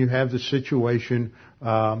and you have the situation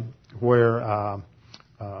where,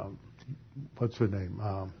 what's her name?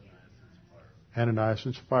 Ananias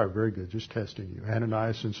and Sapphira. Very good. Just testing you.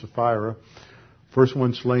 Ananias and Sapphira, first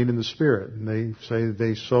one slain in the Spirit. And they say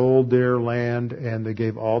they sold their land and they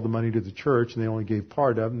gave all the money to the church and they only gave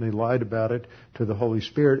part of it and they lied about it to the Holy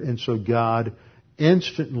Spirit. And so God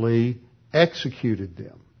instantly executed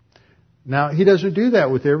them. Now, He doesn't do that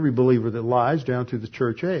with every believer that lies down through the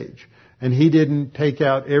church age. And He didn't take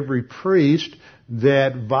out every priest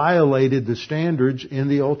that violated the standards in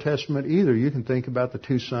the Old Testament either. You can think about the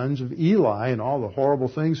two sons of Eli and all the horrible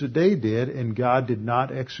things that they did, and God did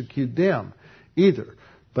not execute them either.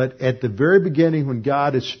 But at the very beginning, when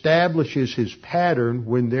God establishes His pattern,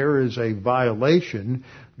 when there is a violation,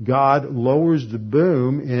 God lowers the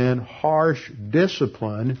boom in harsh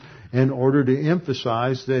discipline in order to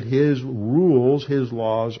emphasize that His rules, His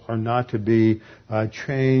laws, are not to be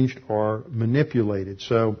changed or manipulated.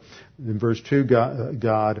 So in verse 2,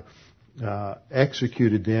 God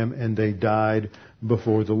executed them and they died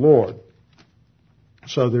before the Lord.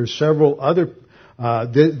 So there's several other...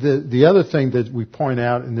 The other thing that we point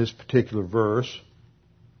out in this particular verse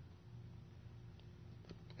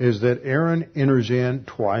is that Aaron enters in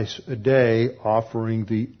twice a day offering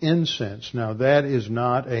the incense. Now that is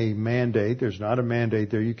not a mandate. There's not a mandate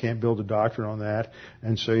there. You can't build a doctrine on that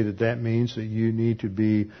and say that that means that you need to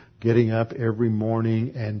be getting up every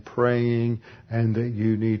morning and praying and that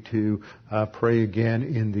you need to pray again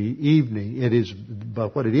in the evening.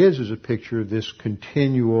 But what it is a picture of this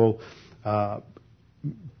continual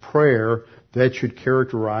prayer that should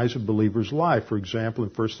characterize a believer's life. For example, in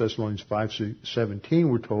 1 Thessalonians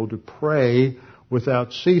 5:17, we're told to pray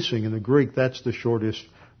without ceasing. In the Greek, that's the shortest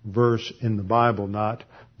verse in the Bible, not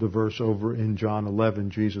the verse over in John 11,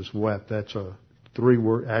 Jesus wept. That's a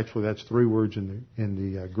that's 3 words in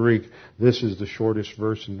the Greek. This is the shortest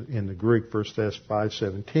verse in the Greek, 1 Thess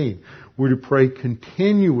 5:17. We're to pray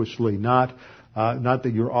continuously, not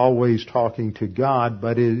that you're always talking to God,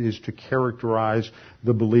 but it is to characterize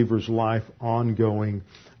the believer's life, ongoing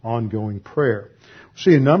prayer. We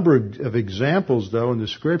see a number of examples, though, in the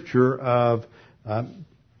Scripture of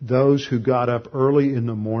those who got up early in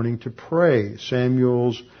the morning to pray.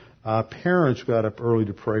 Samuel's parents got up early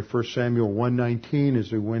to pray. 1 Samuel 1:19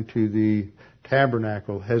 as they went to the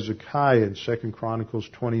tabernacle. Hezekiah in 2 Chronicles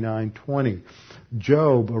 29:20.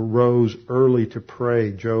 Job arose early to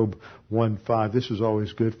pray. Job 1:5. This is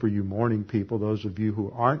always good for you morning people. Those of you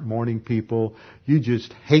who aren't morning people, you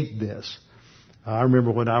just hate this. I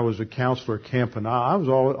remember when I was a counselor at Camp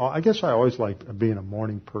Panah, I guess I always liked being a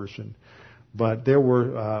morning person. But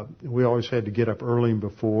we always had to get up early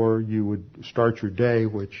before you would start your day,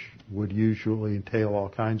 which would usually entail all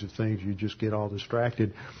kinds of things. You just get all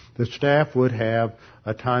distracted. The staff would have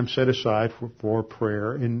a time set aside for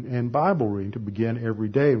prayer and Bible reading to begin every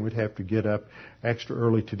day, and we'd have to get up extra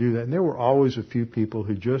early to do that. And there were always a few people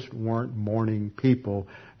who just weren't morning people,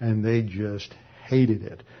 and they just hated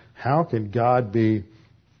it. How can God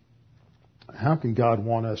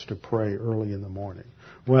want us to pray early in the morning?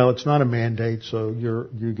 Well, it's not a mandate, so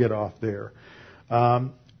you get off there.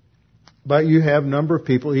 But you have a number of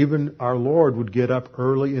people, even our Lord would get up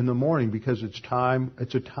early in the morning because it's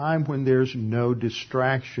a time when there's no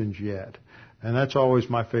distractions yet. And that's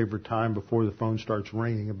always my favorite time before the phone starts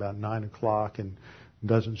ringing about 9 o'clock and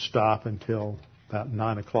doesn't stop until about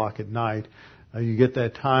 9 o'clock at night. You get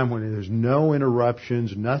that time when there's no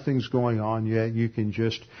interruptions, nothing's going on yet. You can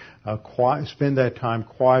just spend that time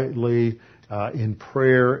quietly in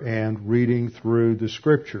prayer and reading through the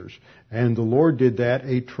Scriptures. And the Lord did that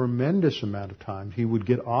a tremendous amount of times. He would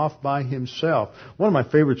get off by himself. One of my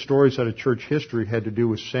favorite stories out of church history had to do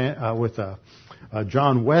with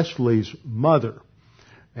John Wesley's mother.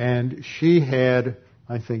 And she had,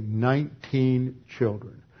 I think, 19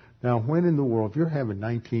 children. Now, when in the world, if you're having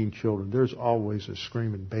 19 children, there's always a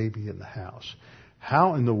screaming baby in the house.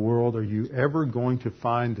 How in the world are you ever going to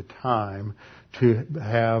find the time to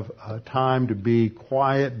have time to be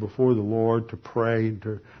quiet before the Lord, to pray, and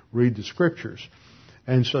to read the Scriptures?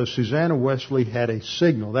 And so Susanna Wesley had a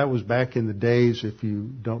signal. That was back in the days, if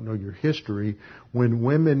you don't know your history, when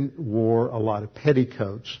women wore a lot of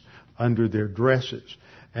petticoats under their dresses.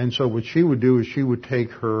 And so what she would do is she would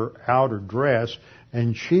take her outer dress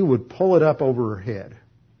and she would pull it up over her head.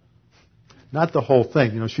 Not the whole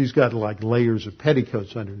thing. You know, she's got like layers of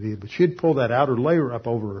petticoats underneath, but she'd pull that outer layer up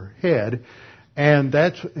over her head. And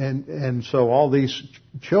so all these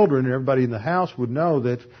children and everybody in the house would know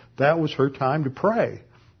that that was her time to pray.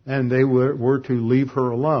 And they were to leave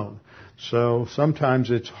her alone. So sometimes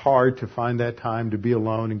it's hard to find that time to be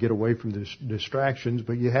alone and get away from the distractions,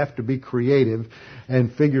 but you have to be creative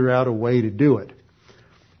and figure out a way to do it.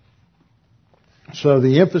 So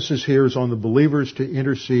the emphasis here is on the believers to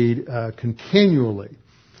intercede continually.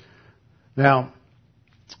 Now,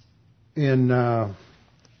 in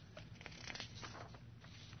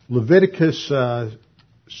Leviticus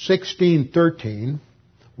 16:13,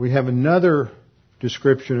 we have another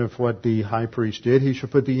description of what the high priest did. He shall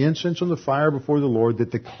put the incense on the fire before the Lord,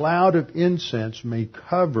 that the cloud of incense may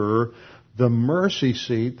cover the mercy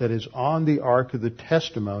seat that is on the ark of the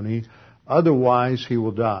testimony, otherwise he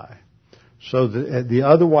will die. So the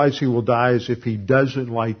otherwise he will die is if he doesn't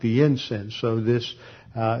light the incense. So this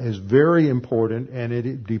is very important, and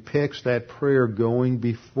it depicts that prayer going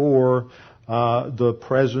before the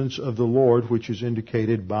presence of the Lord, which is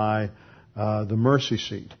indicated by the mercy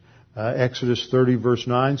seat. Exodus 30 verse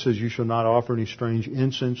 9 says, "You shall not offer any strange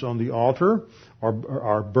incense on the altar,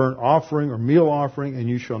 or burnt offering or meal offering, and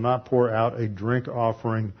you shall not pour out a drink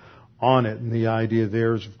offering on it." And the idea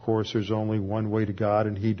there is, of course, there's only one way to God,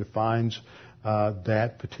 and He defines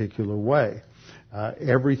that particular way.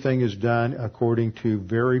 Everything is done according to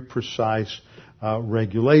very precise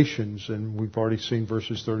regulations, and we've already seen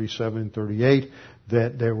verses 37 and 38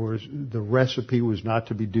 that the recipe was not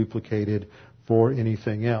to be duplicated for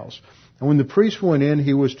anything else. And when the priest went in,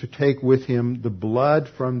 he was to take with him the blood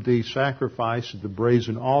from the sacrifice at the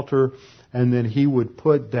brazen altar, and then he would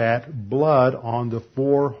put that blood on the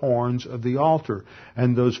four horns of the altar.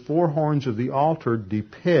 And those four horns of the altar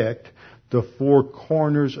depict the four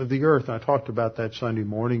corners of the earth. And I talked about that Sunday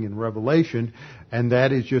morning in Revelation, and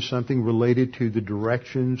that is just something related to the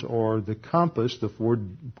directions or the compass, the four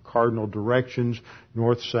cardinal directions,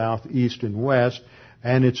 north, south, east, and west.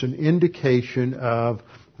 And it's an indication of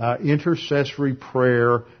intercessory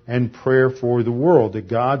prayer and prayer for the world. That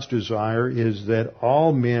God's desire is that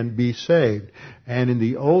all men be saved. And in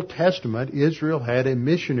the Old Testament, Israel had a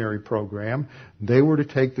missionary program. They were to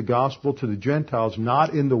take the gospel to the Gentiles,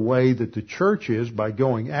 not in the way that the church is, by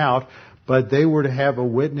going out, but they were to have a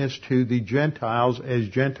witness to the Gentiles as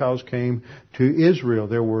Gentiles came to Israel.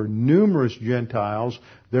 There were numerous Gentiles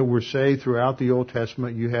that were saved throughout the Old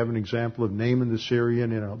Testament. You have an example of Naaman the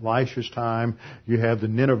Syrian in Elisha's time. You have the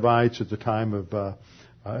Ninevites at the time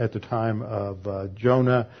of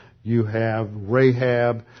Jonah. You have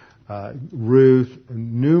Rahab, Ruth,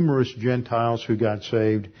 numerous Gentiles who got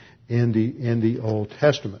saved in the Old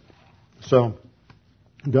Testament. So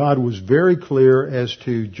God was very clear as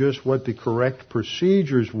to just what the correct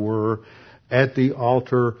procedures were at the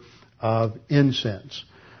altar of incense.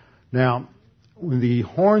 Now, the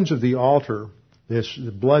horns of the altar, the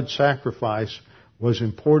blood sacrifice, was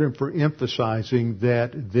important for emphasizing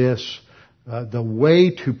that the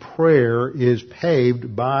way to prayer is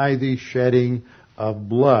paved by the shedding of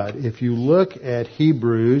blood. If you look at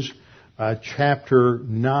Hebrews chapter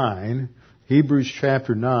 9,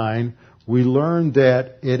 we learn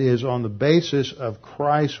that it is on the basis of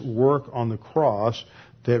Christ's work on the cross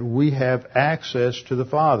that we have access to the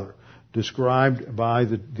Father, described by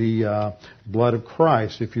the blood of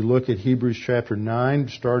Christ. If you look at Hebrews chapter 9,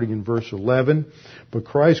 starting in verse 11, but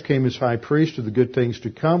Christ came as high priest of the good things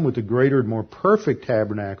to come with a greater and more perfect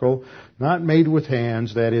tabernacle, not made with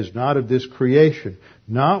hands, that is, not of this creation,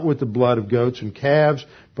 not with the blood of goats and calves,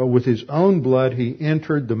 but with his own blood he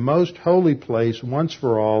entered the most holy place once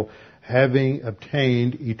for all, having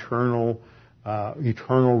obtained eternal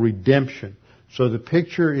redemption. So the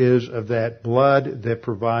picture is of that blood that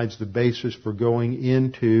provides the basis for going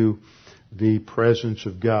into the presence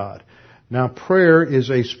of God. Now, prayer is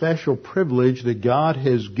a special privilege that God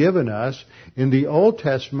has given us. In the Old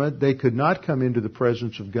Testament, they could not come into the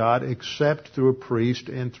presence of God except through a priest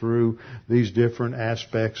and through these different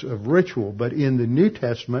aspects of ritual. But in the New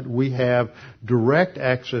Testament, we have direct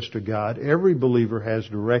access to God. Every believer has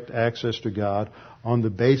direct access to God on the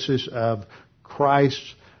basis of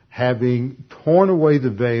Christ's having torn away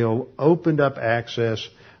the veil, opened up access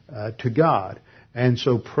to God. And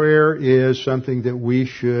so prayer is something that we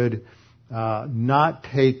should not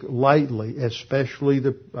take lightly, especially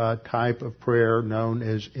the type of prayer known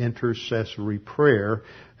as intercessory prayer.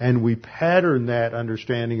 And we pattern that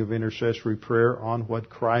understanding of intercessory prayer on what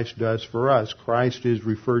Christ does for us. Christ is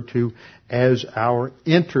referred to as our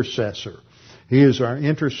intercessor. He is our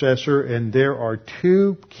intercessor, and there are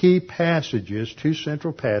two key passages, two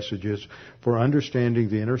central passages for understanding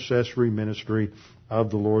the intercessory ministry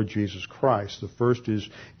of the Lord Jesus Christ. The first is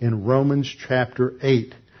in Romans chapter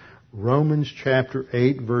 8. Romans chapter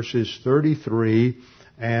 8, verses 33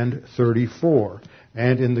 and 34.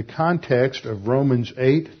 And in the context of Romans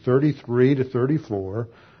 8, 33 to 34,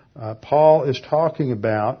 Paul is talking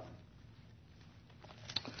about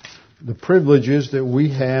the privileges that we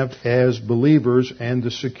have as believers and the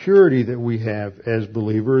security that we have as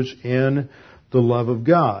believers in the love of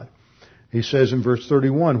God. He says in verse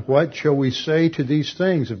 31, "What shall we say to these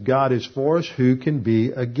things? If God is for us, who can be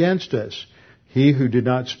against us? He who did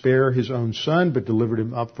not spare his own son, but delivered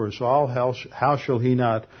him up for us all, how shall he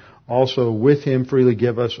not also with him freely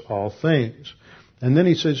give us all things?" And then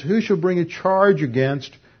he says, "Who shall bring a charge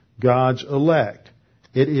against God's elect?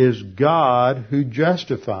 It is God who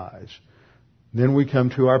justifies." Then we come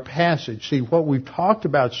to our passage. See, what we've talked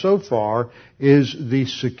about so far is the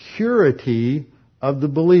security of the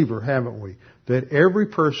believer, haven't we? That every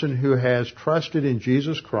person who has trusted in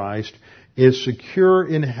Jesus Christ is secure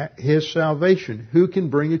in his salvation. Who can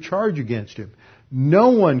bring a charge against him? No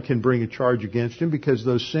one can bring a charge against him because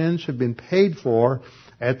those sins have been paid for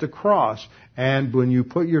at the cross. And when you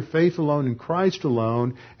put your faith alone in Christ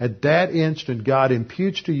alone, at that instant God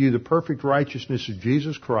imputes to you the perfect righteousness of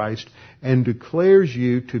Jesus Christ and declares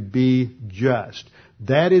you to be just.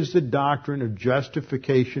 That is the doctrine of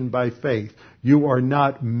justification by faith. You are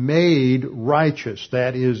not made righteous.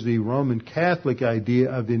 That is the Roman Catholic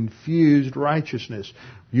idea of infused righteousness.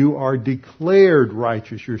 You are declared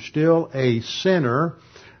righteous. You're still a sinner.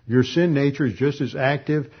 Your sin nature is just as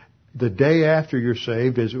active the day after you're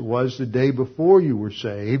saved as it was the day before you were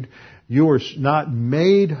saved. You are not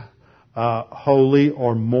made holy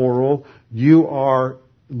or moral. You are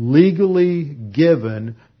legally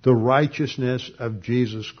given the righteousness of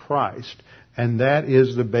Jesus Christ. And that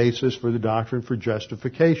is the basis for the doctrine for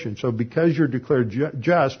justification. So because you're declared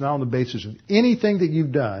just, not on the basis of anything that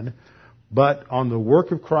you've done, but on the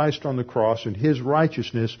work of Christ on the cross and His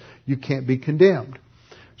righteousness, you can't be condemned.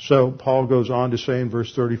 So Paul goes on to say in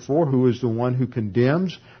verse 34, who is the one who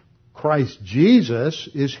condemns? Christ Jesus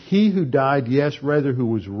is He who died, yes, rather who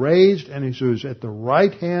was raised, and who is at the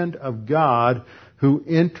right hand of God, who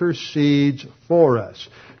intercedes for us.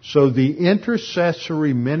 So the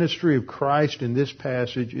intercessory ministry of Christ in this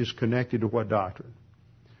passage is connected to what doctrine?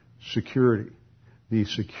 Security. The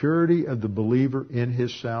security of the believer in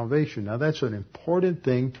his salvation. Now that's an important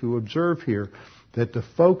thing to observe here, that the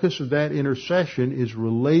focus of that intercession is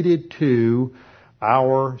related to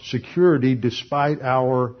our security despite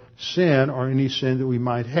our sin or any sin that we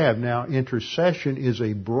might have. Now, intercession is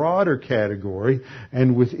a broader category,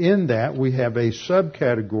 and within that we have a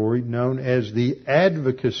subcategory known as the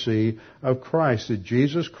advocacy of Christ, that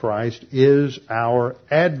Jesus Christ is our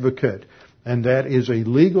advocate. And that is a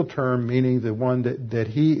legal term meaning the one that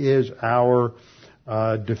He is our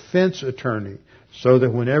defense attorney. So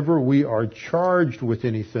that whenever we are charged with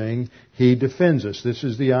anything, He defends us. This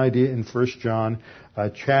is the idea in 1 John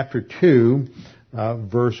chapter 2,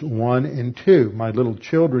 verse 1 and 2. My little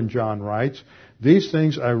children, John writes, these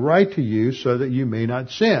things I write to you so that you may not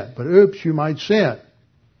sin. But oops, you might sin.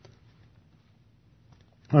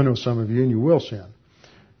 I know some of you, and you will sin.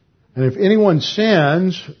 And if anyone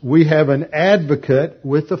sins, we have an advocate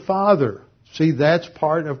with the Father. See, that's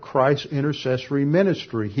part of Christ's intercessory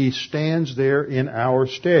ministry. He stands there in our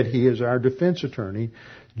stead. He is our defense attorney.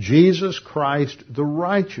 Jesus Christ the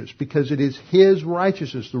righteous, because it is His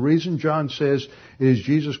righteousness. The reason John says it is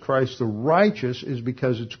Jesus Christ the righteous is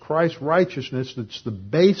because it's Christ's righteousness that's the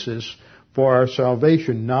basis for our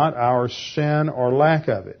salvation, not our sin or lack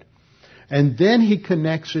of it. And then he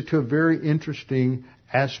connects it to a very interesting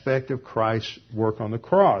aspect of Christ's work on the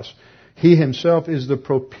cross. He Himself is the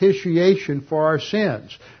propitiation for our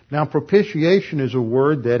sins. Now, propitiation is a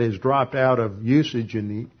word that has dropped out of usage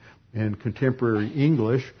in contemporary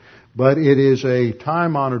English, but it is a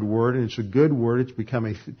time-honored word, and it's a good word. It's become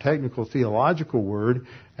a technical theological word,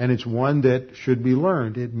 and it's one that should be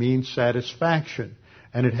learned. It means satisfaction,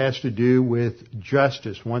 and it has to do with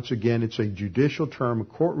justice. Once again, it's a judicial term, a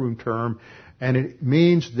courtroom term, and it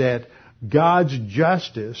means that God's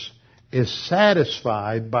justice is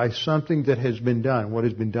satisfied by something that has been done. What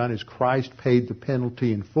has been done is Christ paid the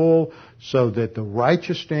penalty in full so that the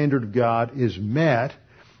righteous standard of God is met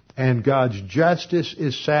and God's justice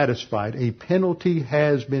is satisfied. A penalty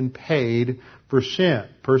has been paid for sin.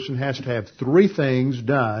 A person has to have three things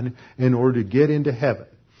done in order to get into heaven.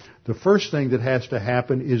 The first thing that has to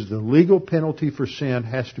happen is the legal penalty for sin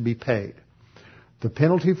has to be paid. The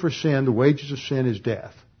penalty for sin, the wages of sin, is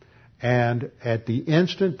death. And at the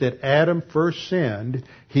instant that Adam first sinned,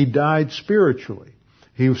 he died spiritually.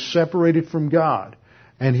 He was separated from God.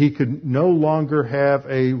 And he could no longer have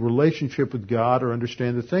a relationship with God or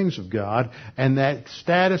understand the things of God. And that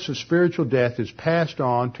status of spiritual death is passed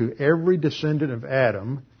on to every descendant of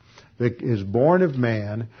Adam that is born of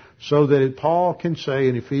man, so that Paul can say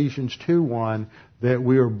in Ephesians 2:1 that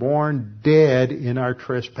we are born dead in our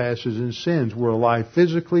trespasses and sins. We're alive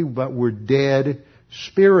physically, but we're dead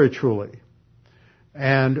spiritually.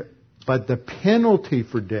 But the penalty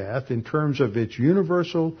for death, in terms of its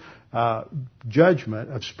universal judgment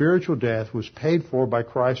of spiritual death, was paid for by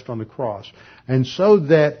Christ on the cross. And so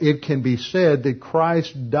that it can be said that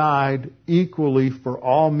Christ died equally for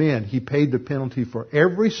all men. He paid the penalty for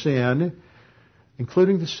every sin,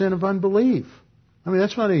 including the sin of unbelief. I mean,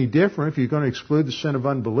 that's not any different if you're going to exclude the sin of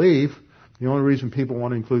unbelief. The only reason people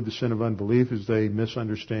want to include the sin of unbelief is they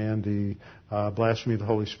misunderstand the blasphemy of the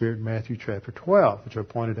Holy Spirit in Matthew chapter 12, which I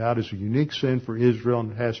pointed out is a unique sin for Israel,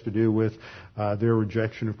 and it has to do with their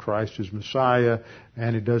rejection of Christ as Messiah.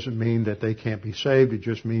 And it doesn't mean that they can't be saved. It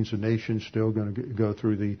just means the nation's still going to go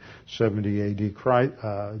through the 70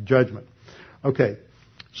 AD judgment. Okay,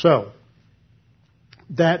 so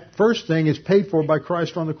that first thing is paid for by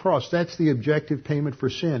Christ on the cross. That's the objective payment for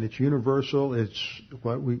sin. It's universal. It's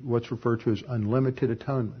what's referred to as unlimited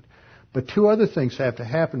atonement. But two other things have to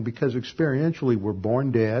happen, because experientially we're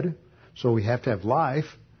born dead, so we have to have life,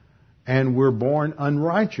 and we're born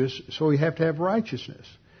unrighteous, so we have to have righteousness.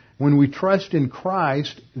 When we trust in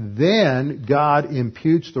Christ, then God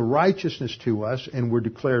imputes the righteousness to us and we're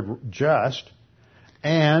declared just.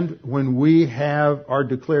 And when we are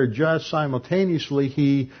declared just, simultaneously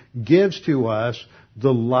He gives to us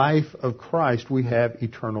the life of Christ. We have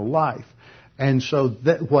eternal life. And so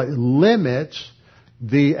that what limits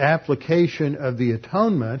the application of the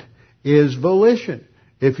atonement is volition.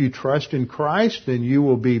 If you trust in Christ, then you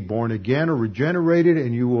will be born again or regenerated,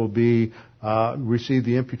 and you will be receive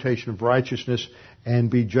the imputation of righteousness and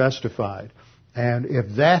be justified. And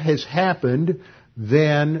if that has happened,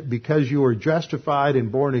 then because you are justified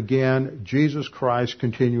and born again, Jesus Christ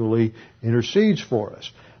continually intercedes for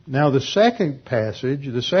us. Now the second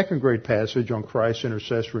great passage on Christ's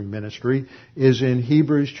intercessory ministry is in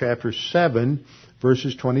Hebrews chapter 7,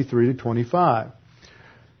 verses 23 to 25.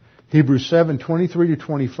 Hebrews 7, 23 to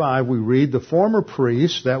 25, we read, the former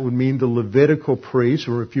priests, that would mean the Levitical priests,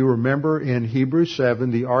 or if you remember in Hebrews 7,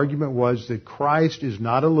 the argument was that Christ is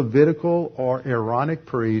not a Levitical or Aaronic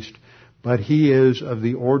priest, but He is of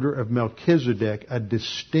the order of Melchizedek, a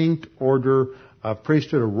distinct order of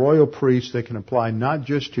priesthood, a royal priest that can apply not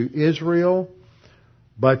just to Israel,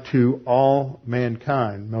 but to all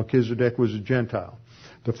mankind. Melchizedek was a Gentile.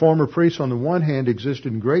 The former priests, on the one hand,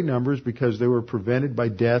 existed in great numbers because they were prevented by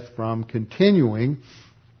death from continuing.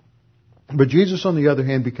 But Jesus, on the other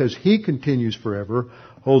hand, because He continues forever,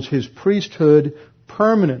 holds His priesthood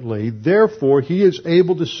permanently. Therefore, He is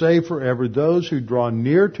able to save forever those who draw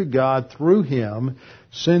near to God through Him,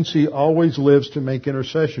 since He always lives to make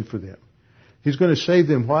intercession for them. He's going to save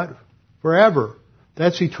them what? Forever.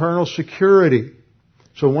 That's eternal security.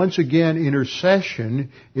 So once again,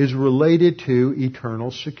 intercession is related to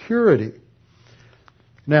eternal security.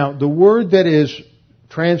 Now, the word that is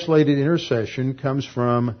translated intercession comes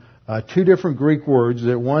from two different Greek words.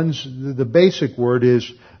 The basic word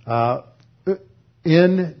is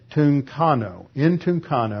intunkano,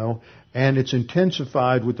 and it's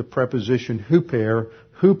intensified with the preposition huper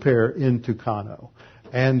intunkano.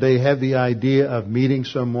 And they have the idea of meeting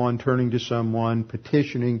someone, turning to someone,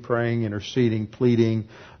 petitioning, praying, interceding, pleading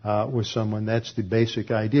with someone. That's the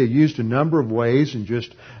basic idea. Used a number of ways, and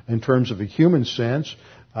just in terms of a human sense.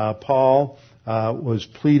 Paul was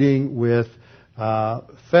pleading with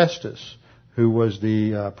Festus, who was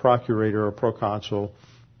the procurator or proconsul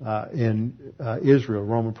in Israel,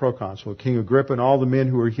 Roman proconsul. King Agrippa and all the men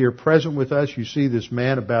who are here present with us, you see this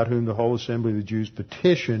man about whom the whole assembly of the Jews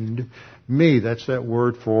petitioned me. That's that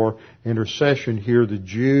word for intercession here. The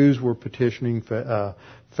Jews were petitioning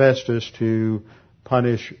Festus to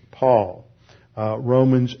punish Paul.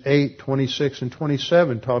 Romans 8, 26 and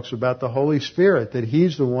 27 talks about the Holy Spirit, that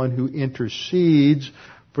He's the one who intercedes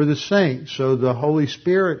for the saints. So the Holy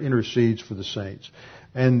Spirit intercedes for the saints.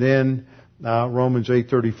 And then Romans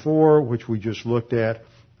 8:34, which we just looked at,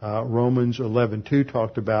 Romans 11:2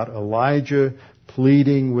 talked about Elijah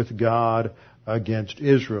pleading with God against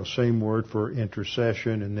Israel. Same word for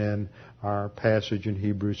intercession, and then our passage in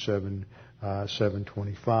Hebrews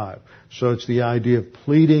 7:25. So it's the idea of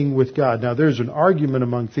pleading with God. Now there's an argument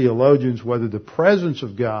among theologians whether the presence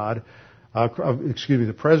of God,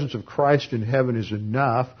 the presence of Christ in heaven is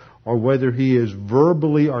enough, or whether He is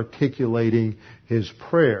verbally articulating His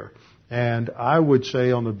prayer. And I would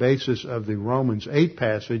say on the basis of the Romans 8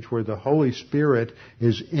 passage where the Holy Spirit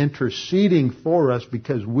is interceding for us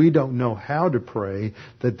because we don't know how to pray,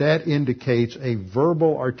 that indicates a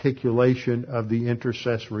verbal articulation of the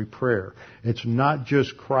intercessory prayer. It's not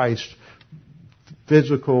just Christ's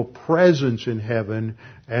physical presence in heaven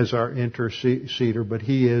as our interceder, but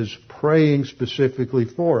He is praying specifically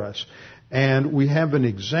for us. And we have an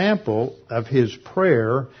example of His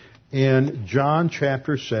prayer in John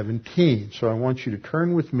chapter 17. So I want you to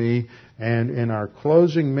turn with me, and in our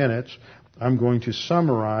closing minutes, I'm going to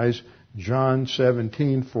summarize John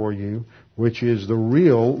 17 for you, which is the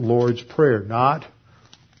real Lord's Prayer, not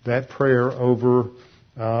that prayer over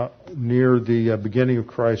near the beginning of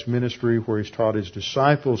Christ's ministry where He's taught His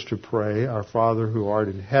disciples to pray, Our Father who art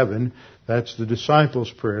in heaven. That's the disciples'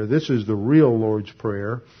 prayer. This is the real Lord's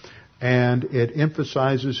Prayer. And it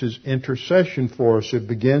emphasizes His intercession for us. It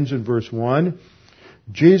begins in verse 1.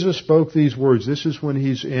 Jesus spoke these words. This is when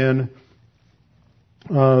He's in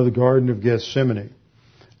the Garden of Gethsemane.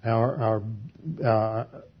 On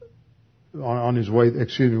His way,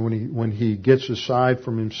 when He gets aside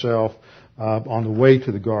from Himself on the way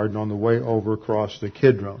to the garden, on the way over across the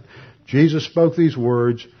Kidron. Jesus spoke these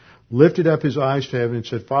words, lifted up His eyes to heaven and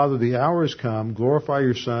said, Father, the hour has come. Glorify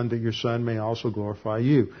your Son, that your Son may also glorify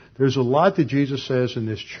you. There's a lot that Jesus says in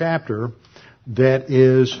this chapter that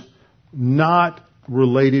is not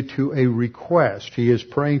related to a request. He is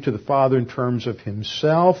praying to the Father in terms of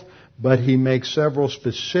himself, but he makes several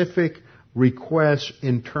specific requests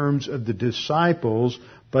in terms of the disciples,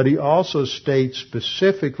 but he also states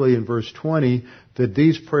specifically in verse 20 that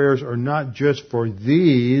these prayers are not just for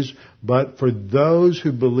these, but for those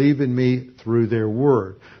who believe in me through their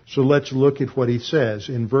word. So let's look at what he says.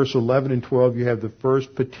 In verse 11 and 12, you have the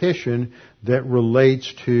first petition that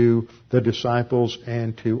relates to the disciples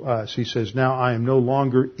and to us. He says, now I am no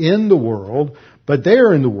longer in the world, but they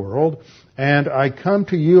are in the world, and I come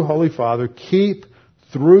to you, Holy Father, keep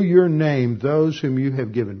through your name those whom you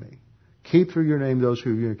have given me. Keep through your name those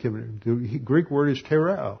whom you have given me. The Greek word is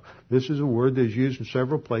tereo. This is a word that is used in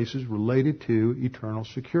several places related to eternal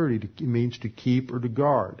security. It means to keep or to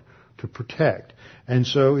guard, to protect. And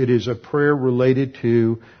so it is a prayer related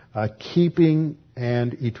to keeping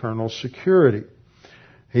and eternal security.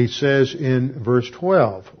 He says in verse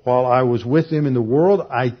 12, while I was with them in the world,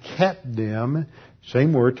 I kept them,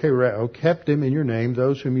 same word, tereo, kept them in your name.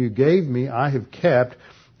 Those whom you gave me, I have kept,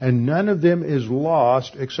 and none of them is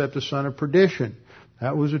lost except the son of perdition.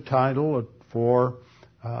 That was a title for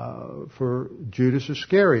Judas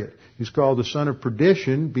Iscariot. He's called the son of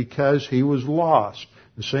perdition because he was lost.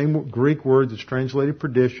 The same Greek word that's translated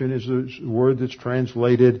perdition is the word that's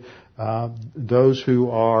translated those who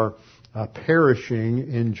are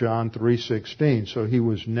perishing in John 3:16. So he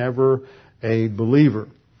was never a believer.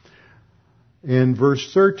 In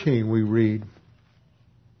verse 13 we read,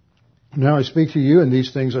 now I speak to you, and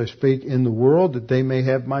these things I speak in the world, that they may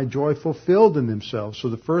have my joy fulfilled in themselves. So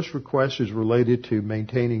the first request is related to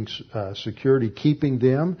maintaining security, keeping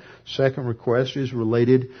them. Second request is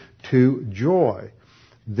related to joy.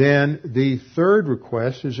 Then the third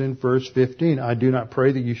request is in verse 15. I do not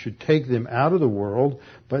pray that you should take them out of the world,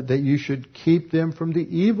 but that you should keep them from the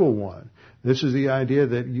evil one. This is the idea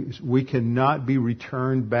that we cannot be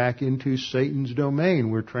returned back into Satan's domain.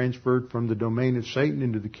 We're transferred from the domain of Satan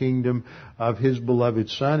into the kingdom of his beloved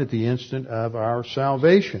Son at the instant of our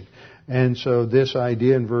salvation. And so this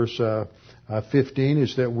idea in verse 15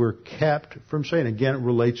 is that we're kept from Satan. Again, it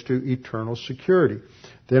relates to eternal security.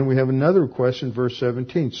 Then we have another request in verse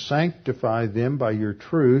 17. Sanctify them by your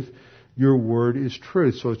truth. Your word is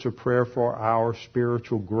truth. So it's a prayer for our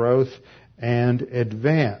spiritual growth and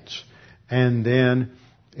advance. And then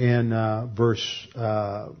in verse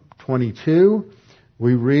 22,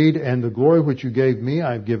 we read, and the glory which you gave me,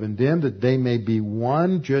 I have given them, that they may be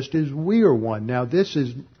one, just as we are one. Now, this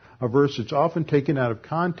is a verse that's often taken out of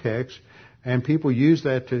context, and people use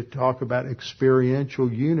that to talk about experiential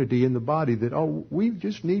unity in the body, that, oh, we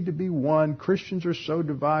just need to be one. Christians are so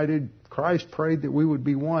divided. Christ prayed that we would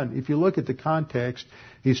be one. If you look at the context,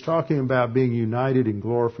 he's talking about being united in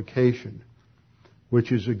glorification,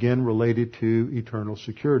 which is again related to eternal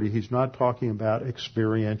security. He's not talking about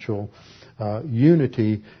experiential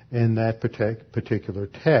unity in that particular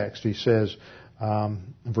text. He says,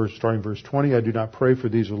 starting verse 20, I do not pray for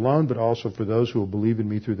these alone, but also for those who will believe in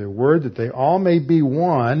me through their word, that they all may be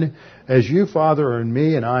one, as you, Father, are in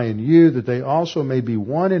me and I in you, that they also may be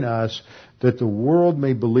one in us, that the world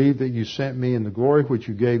may believe that you sent me, and the glory which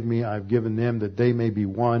you gave me I have given them, that they may be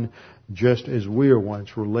one, just as we are one.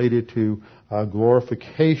 It's related to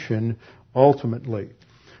glorification ultimately.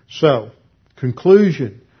 So,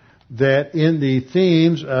 conclusion, that in the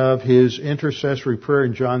themes of his intercessory prayer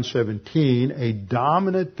in John 17, a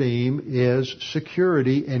dominant theme is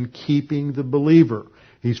security and keeping the believer.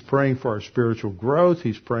 He's praying for our spiritual growth.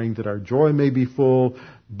 He's praying that our joy may be full.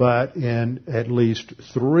 But in at least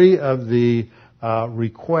three of the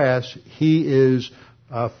requests, he is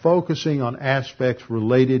focusing on aspects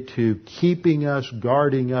related to keeping us,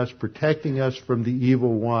 guarding us, protecting us from the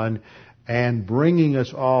evil one, and bringing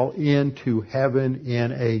us all into heaven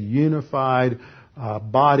in a unified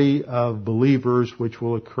body of believers, which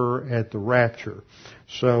will occur at the rapture.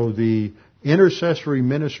 So the intercessory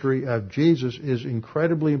ministry of Jesus is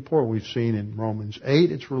incredibly important. We've seen in Romans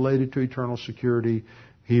 8 it's related to eternal security.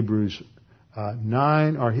 Hebrews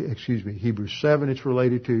 7 it's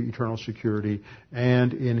related to eternal security.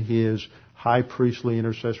 And in his high priestly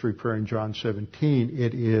intercessory prayer in John 17,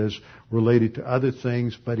 it is related to other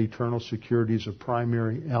things, but eternal security is a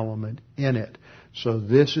primary element in it. So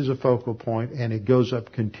this is a focal point, and it goes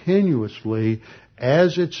up continuously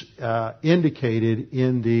as it's indicated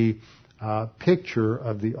in the picture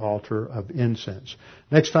of the altar of incense.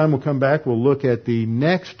 Next time we'll come back, we'll look at the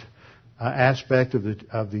next aspect of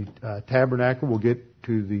the tabernacle. We'll get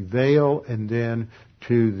to the veil and then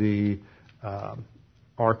to the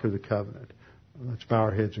Ark of the Covenant. Let's bow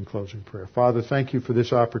our heads in closing prayer. Father, thank you for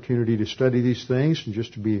this opportunity to study these things and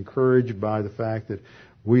just to be encouraged by the fact that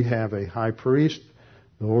we have a high priest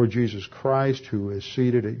the Lord Jesus Christ, who is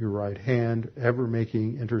seated at your right hand, ever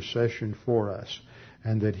making intercession for us,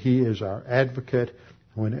 and that He is our advocate.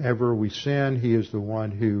 Whenever we sin, He is the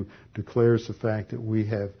one who declares the fact that we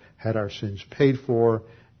have had our sins paid for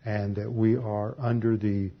and that we are under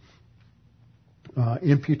the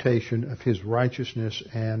imputation of His righteousness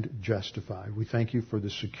and justified. We thank You for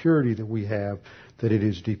the security that we have, that it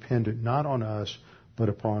is dependent not on us, but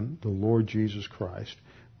upon the Lord Jesus Christ.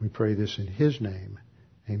 We pray this in His name.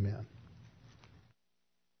 Amen.